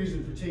damn good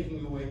reason for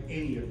taking away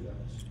any of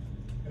those.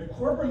 And a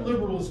corporate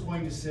liberal is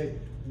going to say,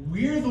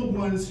 we're the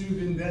ones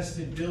who've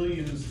invested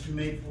billions to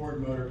make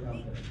Ford Motor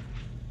Company.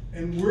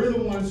 And we're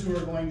the ones who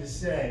are going to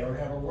say, or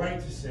have a right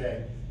to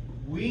say,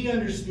 we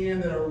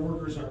understand that our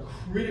workers are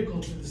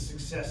critical to the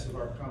success of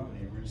our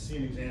company. We're going to see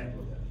an example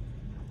of that.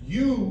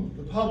 You,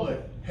 the public,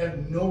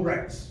 have no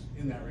rights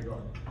in that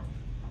regard.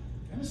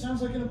 Kind of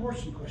sounds like an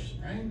abortion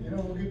question, right?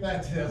 We'll get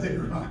back to that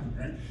later on,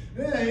 right?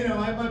 Yeah,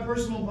 I have my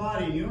personal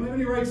body. You don't have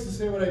any rights to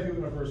say what I do with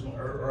my personal,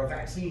 or a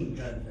vaccine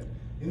kind of thing.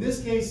 In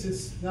this case,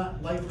 it's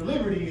not life or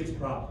liberty, it's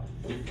property,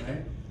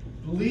 right?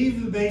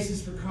 Believe the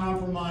basis for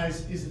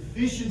compromise is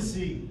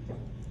efficiency.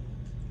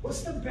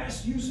 What's the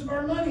best use of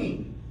our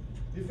money?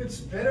 If it's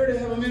better to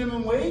have a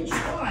minimum wage,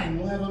 fine,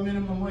 we'll have a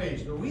minimum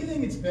wage. But we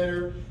think it's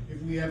better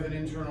if we have an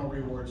internal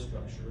reward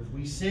structure. If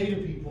we say to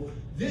people,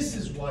 this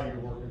is why you're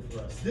working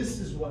for us, this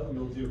is what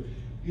we'll do.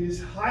 It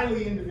is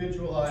highly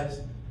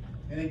individualized.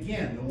 And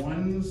again, the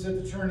ones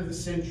at the turn of the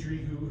century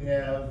who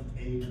have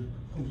a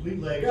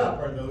complete leg up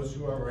are those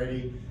who are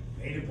already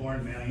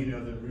native-born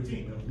male, the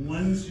routine. The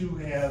ones who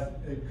have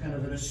a kind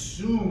of an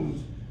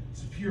assumed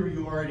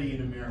superiority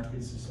in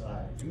American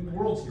society, in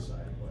world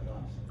society, quite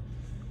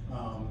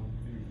honestly.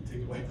 You can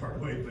take the white part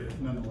away, but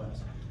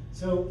nonetheless.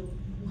 So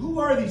who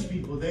are these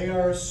people? They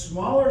are a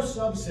smaller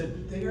subset,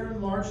 but they are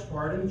in large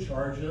part in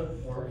charge of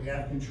or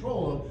have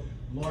control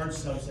of large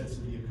subsets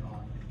of the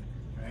economy,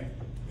 right?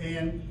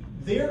 And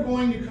they're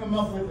going to come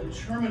up with a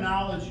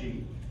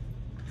terminology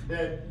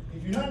that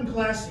if you're not in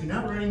class, you're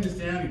not writing this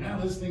down, you're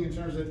not listening in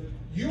terms of,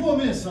 you will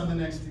miss on the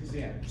next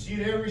exam. You see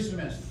it every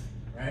semester,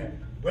 right?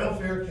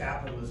 Welfare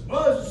capitalism.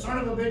 Well, it's a son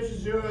of a bitch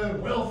is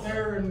doing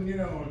welfare and,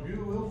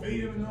 we'll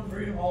feed him and they'll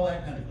feed him, all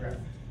that kind of crap.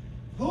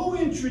 Who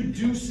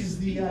introduces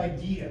the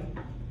idea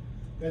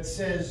that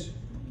says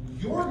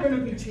you're going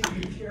to be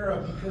taken care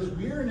of because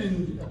we're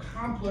in a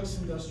complex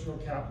industrial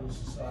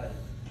capitalist society?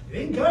 It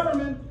ain't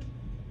government.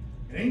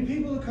 It ain't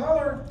people of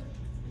color.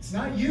 It's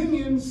not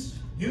unions.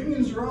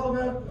 Unions are all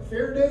about a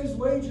fair day's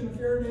wage and a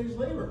fair day's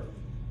labor,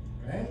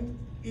 right?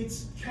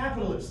 It's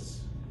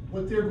capitalists.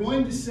 What they're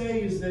going to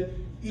say is that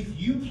if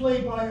you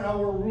play by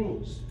our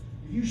rules,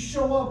 if you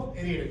show up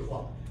at 8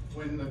 o'clock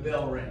when the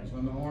bell rings,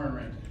 when the horn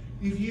rings,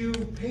 if you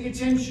pay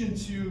attention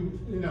to,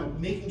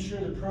 making sure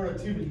that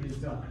productivity is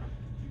done.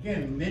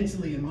 Again,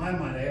 mentally in my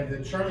mind, I have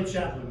the Charlie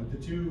Chaplin with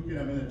the two,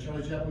 I'm in the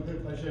Charlie Chaplin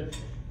clip. I said,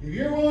 if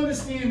you're willing to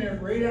stand there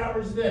for 8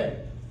 hours a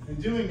day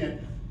and doing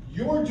it,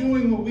 you're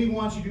doing what we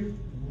want you to do.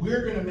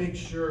 We're going to make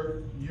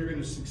sure you're going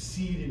to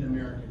succeed in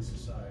American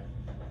society.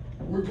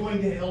 We're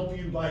going to help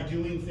you by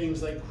doing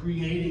things like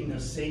creating a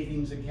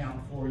savings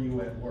account for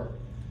you at work,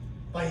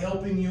 by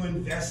helping you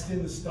invest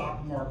in the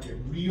stock market,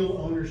 real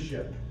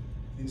ownership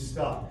in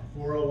stock,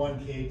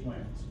 401k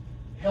plans,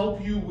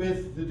 help you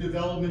with the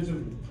development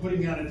of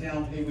putting out a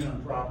down payment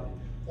on property.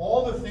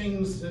 All the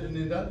things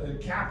that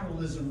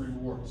capitalism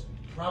rewards: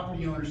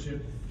 property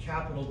ownership,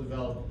 capital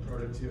development,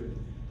 productivity.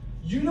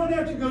 You don't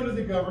have to go to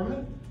the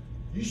government.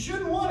 You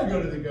shouldn't want to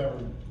go to the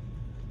government.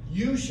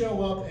 You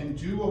show up and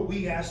do what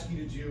we ask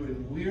you to do,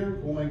 and we're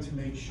going to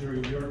make sure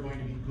you're going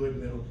to be good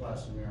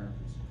middle-class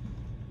Americans.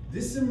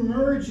 This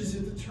emerges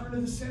at the turn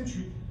of the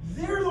century.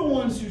 They're the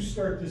ones who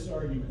start this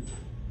argument.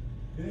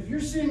 And if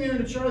you're sitting there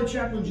in a Charlie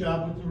Chaplin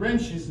job with the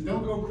wrenches and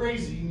don't go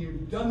crazy, and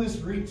you've done this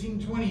for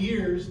 18, 20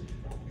 years,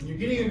 and you're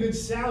getting a good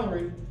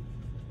salary,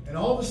 and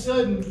all of a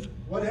sudden,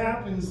 what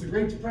happens? The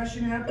Great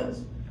Depression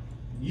happens.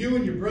 You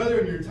and your brother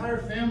and your entire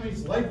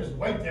family's life is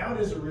wiped out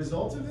as a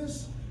result of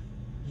this.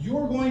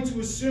 You're going to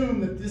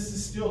assume that this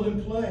is still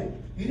in play.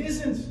 It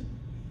isn't,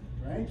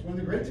 right? When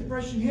the Great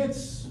Depression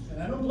hits,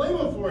 and I don't blame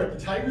them for it,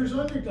 the tiger's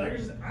hungry,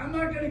 tiger's, I'm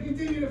not going to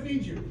continue to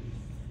feed you,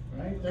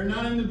 right? They're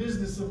not in the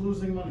business of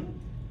losing money.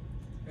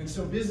 And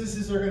so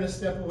businesses are going to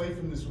step away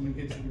from this when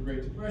we get to the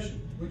Great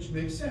Depression, which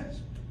makes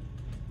sense.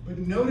 But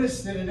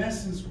notice that in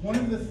essence, one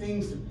of the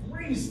things, the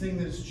greatest thing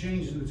that has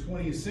changed in the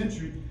 20th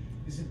century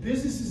is that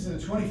businesses in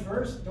the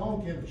 21st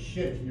don't give a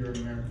shit if you're an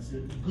American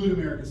citizen, good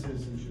American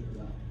citizenship or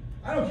not.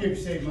 I don't care if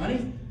you save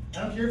money.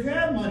 I don't care if you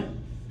have money.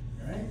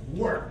 Right?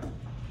 Work.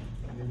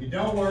 And if you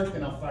don't work,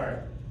 then I'll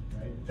fire you.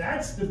 Right?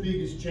 That's the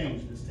biggest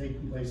change that's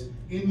taken place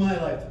in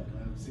my lifetime,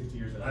 in the 60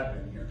 years that I've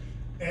been here,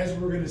 as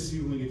we're going to see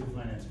when we get to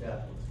finance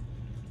capitalism.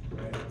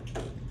 Right?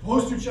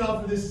 Poster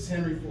child for this is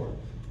Henry Ford.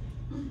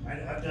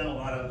 I've done a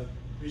lot of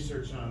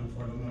research on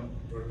Ford.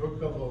 I wrote a book a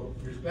couple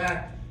of years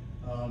back.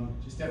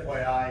 Just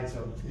FYI,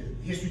 so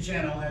History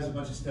Channel has a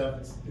bunch of stuff.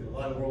 It's a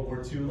lot of World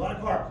War II, a lot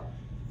of cars.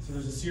 So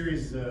there's a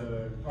series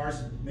of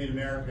Cars Made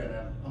America,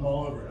 and I'm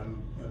all over it.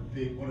 I'm a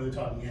big, one of the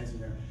talking heads in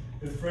there.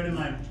 But a friend of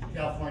mine from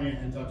California, I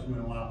hadn't talked to him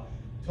in a while,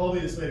 told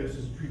me this later. This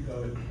was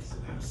pre-COVID.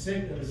 I was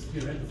sick. I was,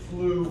 had the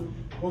flu.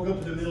 Woke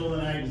up in the middle of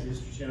the night. As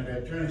History Channel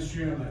guy. Turned on the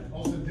stream. I'm like,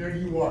 also there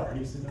you are. And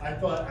he said, I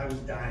thought I was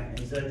dying. And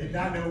he said, I did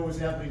not know what was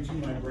happening to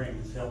my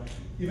brain. So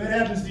if it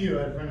happens to you,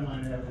 I had a friend of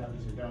mine that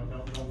happened to.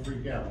 Don't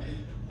freak out.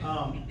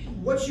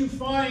 What you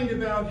find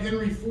about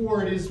Henry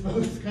Ford is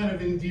both kind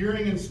of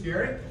endearing and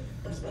scary.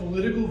 His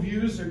political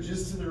views are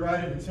just to the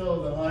right of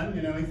Attila the Hun.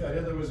 He thought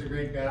Hitler was a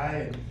great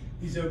guy, and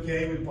he's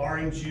okay with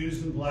barring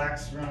Jews and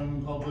blacks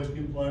from public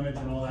employment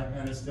and all that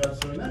kind of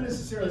stuff. So not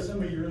necessarily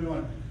somebody you really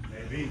want to,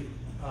 maybe,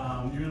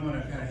 you really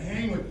want to kind of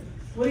hang with.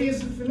 What he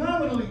is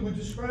phenomenally would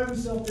describe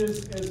himself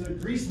as a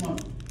grease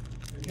monkey,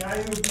 a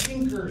guy who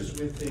tinkers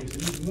with things.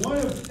 And he's one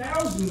of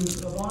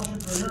thousands of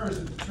entrepreneurs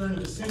at the turn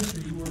of the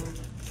century who were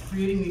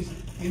creating these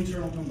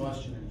internal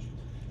combustion engines.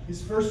 His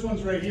first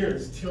one's right here.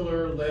 This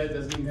tiller lead,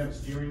 doesn't even have a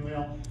steering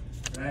wheel,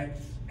 right?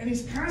 And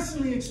he's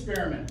constantly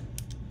experimenting.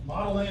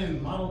 Model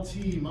N, Model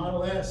T,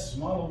 Model S,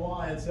 Model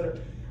Y, etc.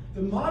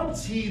 The Model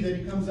T that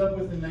he comes up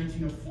with in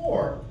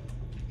 1904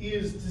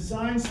 is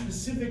designed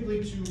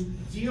specifically to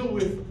deal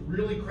with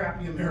really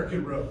crappy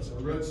American roads.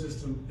 Our road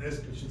system,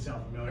 this should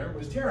sound familiar,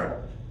 was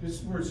terrible.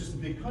 We're just a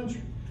big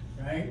country,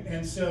 right?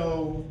 And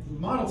so the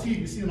Model T,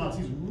 you see the Model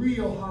T is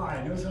real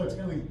high. Notice how it's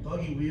got like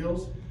buggy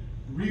wheels,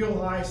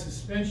 real high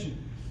suspension.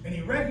 And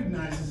he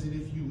recognizes that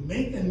if you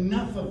make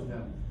enough of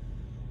them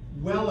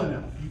well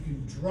enough, you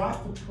can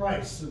drop the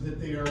price so that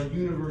they are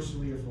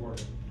universally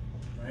affordable.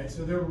 Right?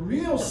 So they're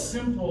real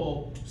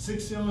simple,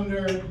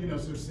 6-cylinder,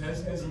 so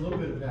it has a little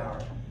bit of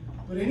power.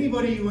 But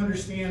anybody who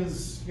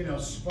understands,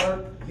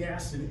 spark,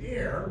 gas, and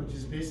air, which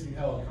is basically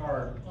how a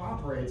car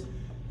operates,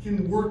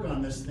 can work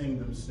on this thing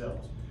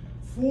themselves.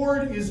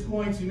 Ford is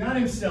going to, not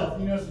himself,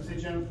 it's a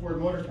General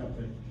Ford Motor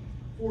Company.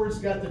 Ford's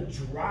got the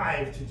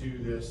drive to do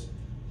this,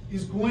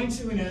 is going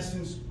to, in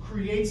essence,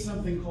 create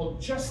something called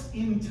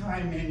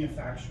just-in-time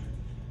manufacturing.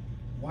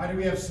 Why do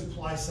we have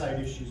supply-side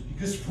issues?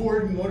 Because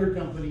Ford Motor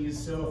Company is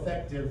so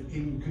effective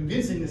in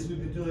convincing us we've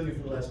been doing it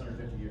for the last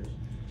 150 years.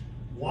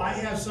 Why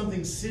have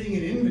something sitting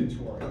in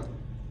inventory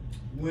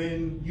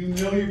when you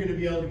know you're going to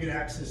be able to get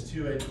access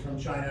to it from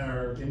China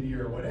or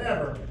India or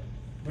whatever?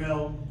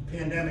 Well,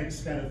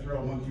 pandemics kind of throw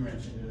a monkey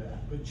wrench into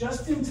that. But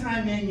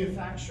just-in-time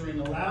manufacturing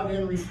allowed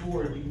Henry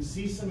Ford, you can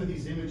see some of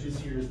these images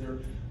here as they're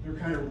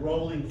kind of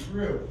rolling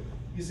through.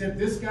 You said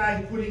this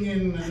guy putting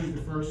in, I think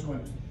the first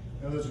one,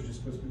 no, those are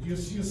just clips, but you'll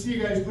see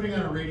a guy who's putting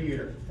on a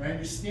radiator, right?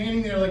 You're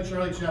standing there like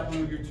Charlie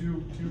Chaplin with your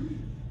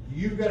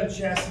you've got a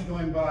chassis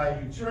going by,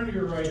 you turn to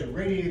your right, the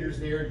radiator's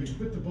there, you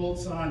put the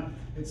bolts on,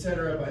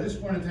 etc. By this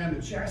point in time,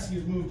 the chassis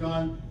has moved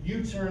on,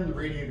 you turn, the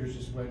radiator's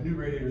just waiting, new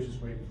radiator's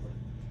just waiting for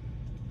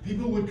it.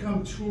 People would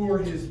come tour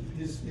his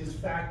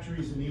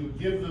factories, and he would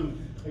give them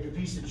like a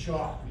piece of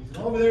chalk. He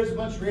said, over there's a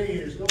bunch of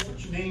radiators, go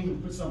put your name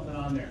and put something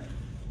on there.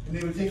 And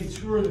they would take a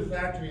tour of the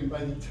factory, and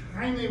by the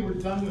time they were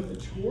done with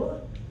the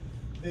tour,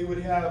 they would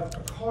have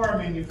a car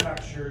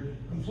manufactured,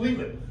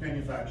 completely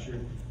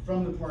manufactured,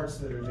 from the parts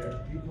that are there.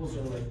 People's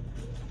are like,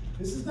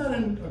 this is not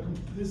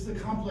this is a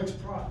complex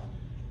product.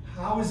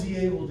 How is he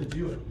able to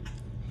do it?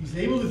 He's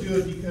able to do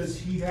it because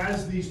he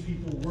has these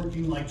people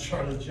working like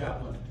Charlie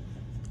Chaplin,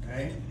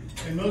 right?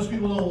 And most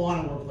people don't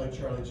want to work like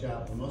Charlie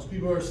Chaplin. Most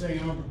people are saying,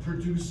 I'm a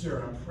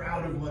producer, I'm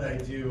proud of what I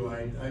do,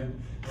 I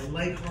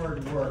like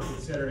hard work,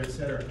 et cetera, et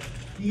cetera.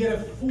 He had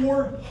a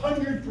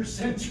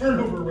 400%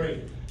 turnover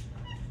rate.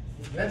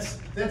 That's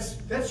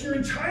your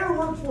entire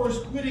workforce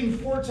quitting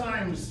 4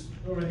 times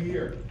over the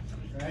year,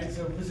 right?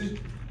 So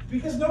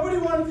because nobody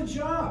wanted the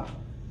job.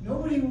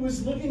 Nobody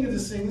was looking at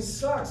this saying, this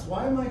sucks.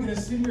 Why am I going to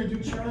sit here and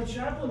do Charlie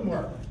Chaplin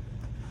work,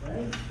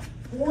 right?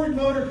 Ford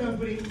Motor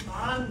Company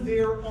on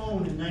their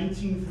own in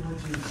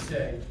 1914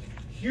 said,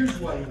 here's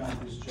why you want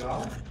this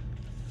job.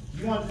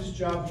 You want this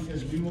job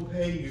because we will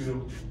pay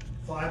you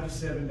 $5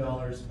 to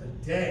 $7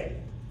 a day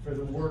for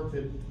the work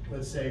that,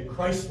 let's say,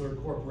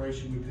 Chrysler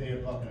Corporation would pay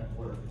 $1.25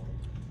 for.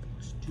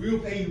 We will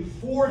pay you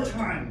 4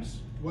 times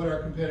what our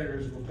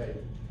competitors will pay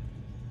you.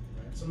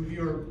 Right? Some of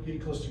you are getting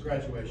close to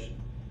graduation.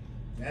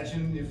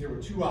 Imagine if there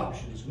were 2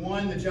 options.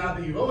 One, the job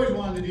that you've always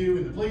wanted to do,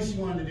 and the place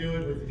you wanted to do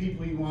it, with the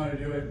people you wanted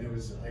to do it, and it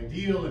was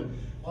ideal, and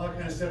all that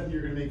kind of stuff, and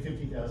you're going to make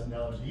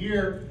 $50,000 a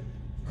year.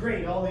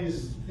 Great, all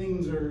these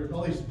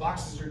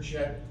boxes are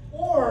checked.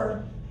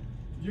 Or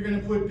you're going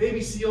to put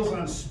baby seals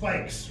on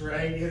spikes,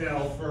 right? You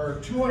know, for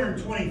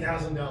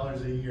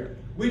 $220,000 a year.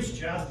 Which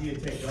job do you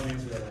take? Don't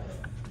answer that.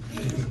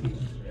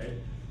 Right?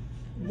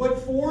 What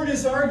Ford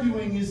is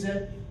arguing is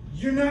that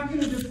you're not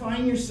going to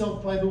define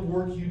yourself by the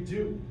work you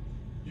do.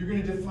 You're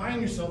going to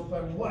define yourself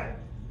by what?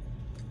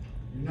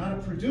 You're not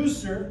a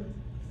producer,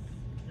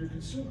 you're a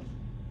consumer,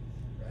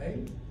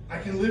 right? I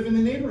can live in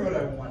the neighborhood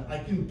I want. I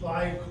can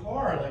buy a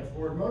car like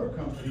Ford Motor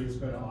Company is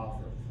going to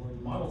offer. Ford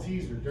Model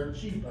Ts are dirt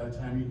cheap by the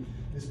time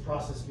this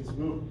process gets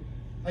moved.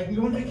 I can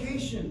go on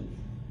vacation.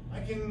 I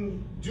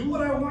can do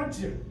what I want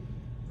to,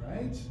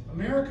 right?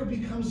 America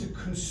becomes a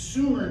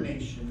consumer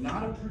nation,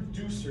 not a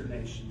producer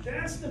nation.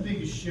 That's the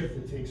biggest shift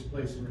that takes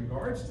place in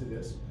regards to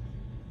this.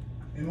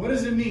 And what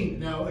does it mean?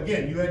 Now,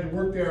 again, you had to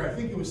work there, I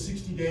think it was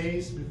 60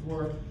 days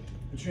before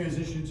the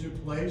transition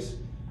took place.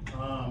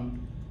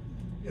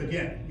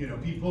 Again, you know,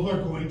 people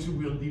are going to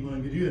be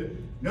willing to do that.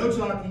 No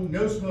talking,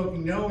 no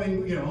smoking, no,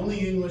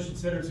 only English, et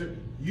cetera, et cetera.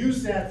 You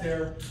sat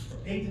there for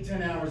 8 to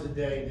 10 hours a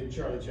day, did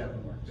Charlie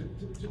Chaplin work.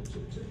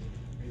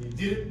 And you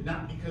did it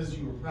not because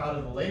you were proud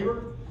of the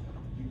labor,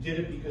 you did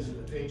it because of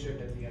the paycheck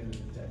at the end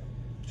of the day.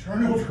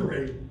 Turnover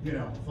rate,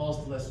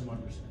 falls to less than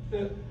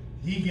 1%.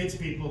 He gets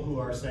people who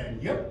are saying,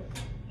 yep,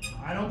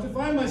 I don't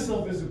define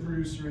myself as a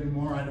producer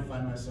anymore, I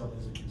define myself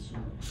as a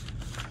consumer.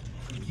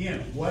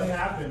 Again, what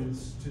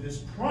happens to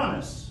this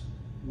promise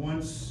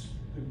once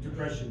the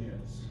Depression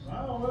hits?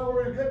 Oh, well,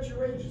 we're going to cut your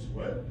wages.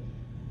 What?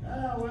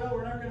 Oh, well,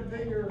 we're not going to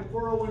pay your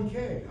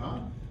 401k, huh?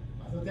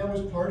 I thought that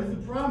was part of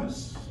the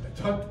promise. I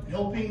thought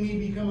helping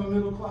me become a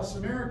middle-class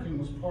American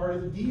was part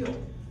of the deal.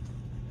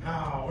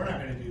 No, we're not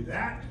going to do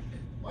that.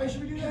 Why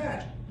should we do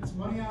that? It's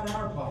money out of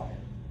our pocket.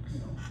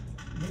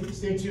 Maybe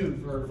stay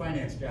tuned for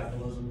finance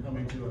capitalism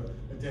coming to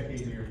a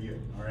decade near you,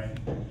 all right?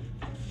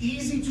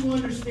 Easy to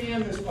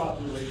understand this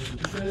population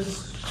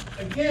because,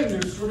 again,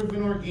 there's sort of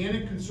an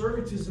organic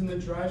conservatism that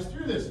drives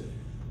through this.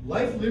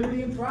 Life,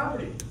 liberty, and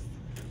property.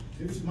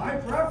 If it's my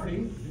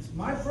property, it's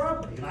my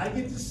property, and I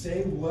get to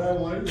say what I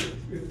want to do.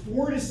 If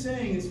Ford is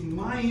saying it's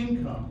my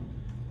income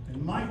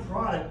and my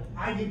product,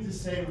 I get to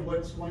say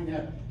what's going to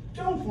happen.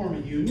 Don't form a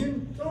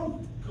union.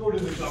 Don't go to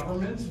the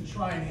government and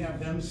try and have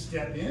them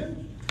step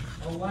in.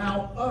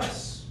 Allow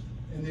us,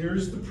 and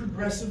there's the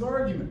progressive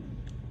argument,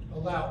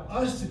 allow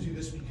us to do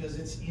this because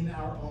it's in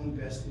our own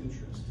best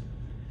interest.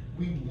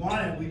 We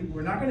want it.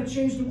 We're not going to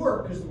change the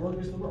work because the work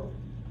is the work.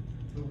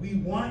 But we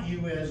want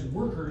you as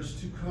workers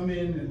to come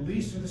in at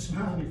least with a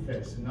smile on your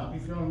face and not be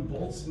throwing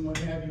bolts and what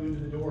have you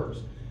into the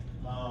doors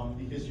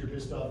because you're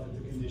pissed off at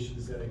the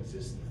conditions that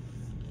exist.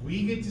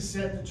 We get to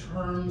set the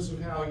terms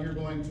of how you're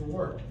going to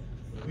work.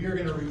 We are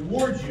going to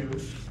reward you,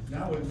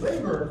 not with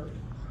labor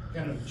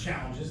kind of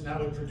challenges,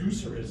 not with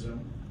producerism,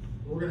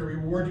 but we're going to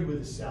reward you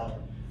with a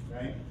salary,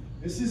 right?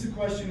 This is a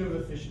question of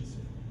efficiency.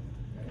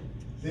 Right?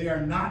 They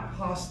are not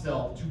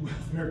hostile to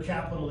welfare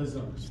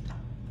capitalism.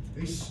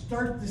 They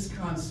start this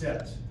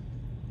concept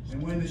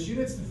And when the shit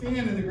hits the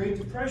fan in the Great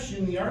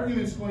Depression, the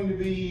argument's going to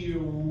be,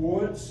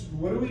 what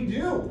do we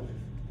do?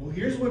 Well,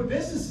 here's what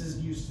businesses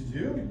used to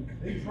do.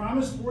 They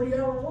promised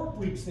 40-hour work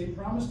weeks. They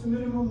promised a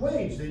minimum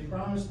wage. They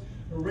promised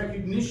a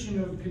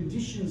recognition of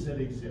conditions that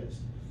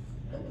exist.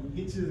 Right? When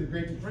we get to the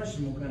Great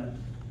Depression, we'll kind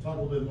of talk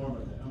a little bit more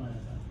about that. I don't have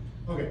time.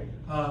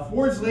 Okay,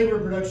 Ford's labor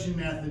production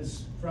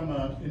methods from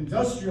an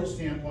industrial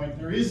standpoint,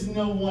 there is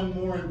no one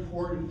more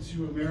important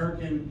to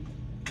American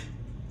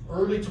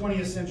early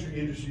 20th century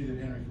industry than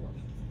Henry Ford.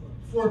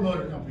 Ford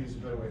Motor Company is a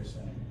better way of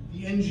saying it.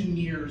 The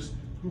engineers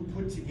who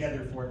put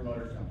together Ford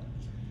Motor Company.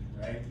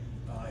 Right?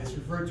 It's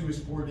referred to as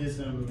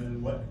Fordism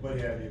and what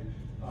have you,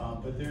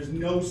 but there's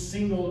no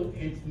single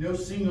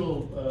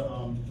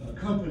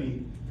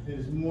company that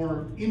is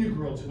more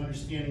integral to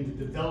understanding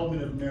the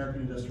development of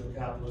American industrial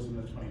capitalism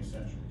in the 20th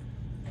century.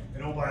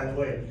 And oh, by the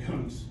way, it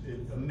becomes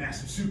a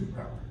massive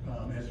superpower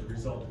as a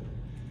result of it.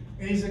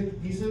 And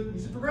he's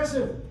a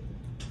progressive.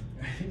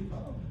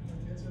 Oh,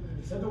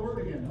 I said the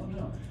word again. Oh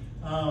no.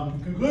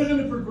 Conclusion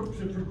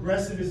to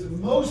progressivism: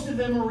 most of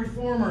them are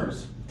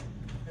reformers.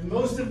 And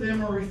most of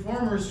them are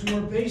reformers who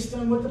are based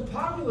on what the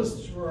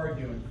populists were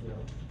arguing for.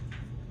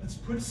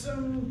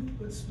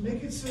 Let's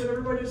make it so that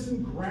everybody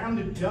doesn't ground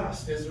to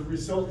dust as a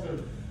result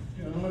of,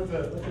 let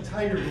the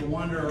tiger go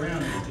wander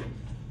around.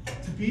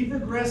 To be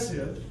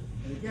progressive,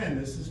 and again,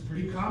 this is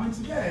pretty common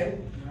today,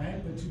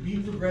 right? But to be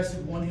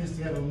progressive, one has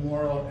to have a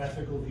moral,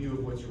 ethical view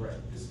of what's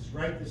right. This is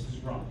right, this is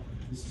wrong.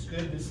 This is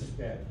good, this is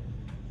bad.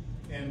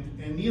 And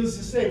needless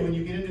to say, when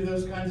you get into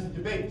those kinds of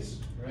debates,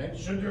 right?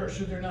 Should there or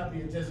should there not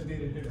be a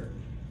designated bidder?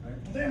 Right?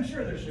 Well, damn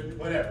sure there should be,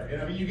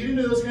 whatever. You get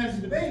into those kinds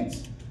of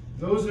debates,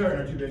 those are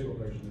our two baseball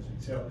players missing.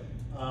 So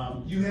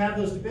you have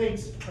those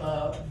debates,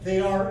 they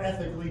are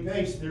ethically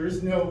based. There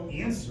is no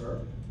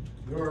answer,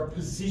 there are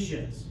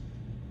positions.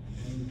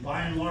 And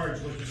by and large,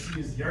 what you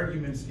see is the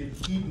arguments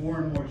get more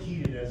and more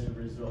heated as a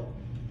result.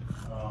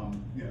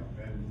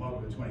 And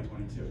welcome to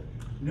 2022.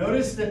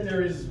 Notice that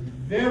there is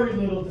very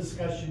little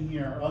discussion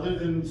here, other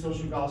than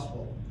social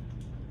gospel,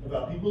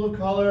 about people of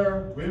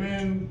color,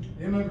 women,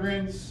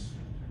 immigrants.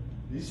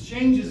 These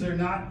changes are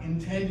not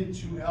intended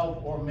to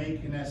help or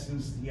make, in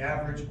essence, the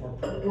average or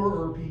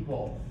poorer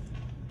people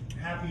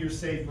happier,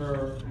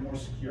 safer, more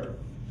secure.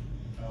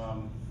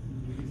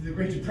 We get to the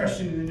Great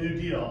Depression and the New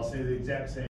Deal, I'll say the exact same.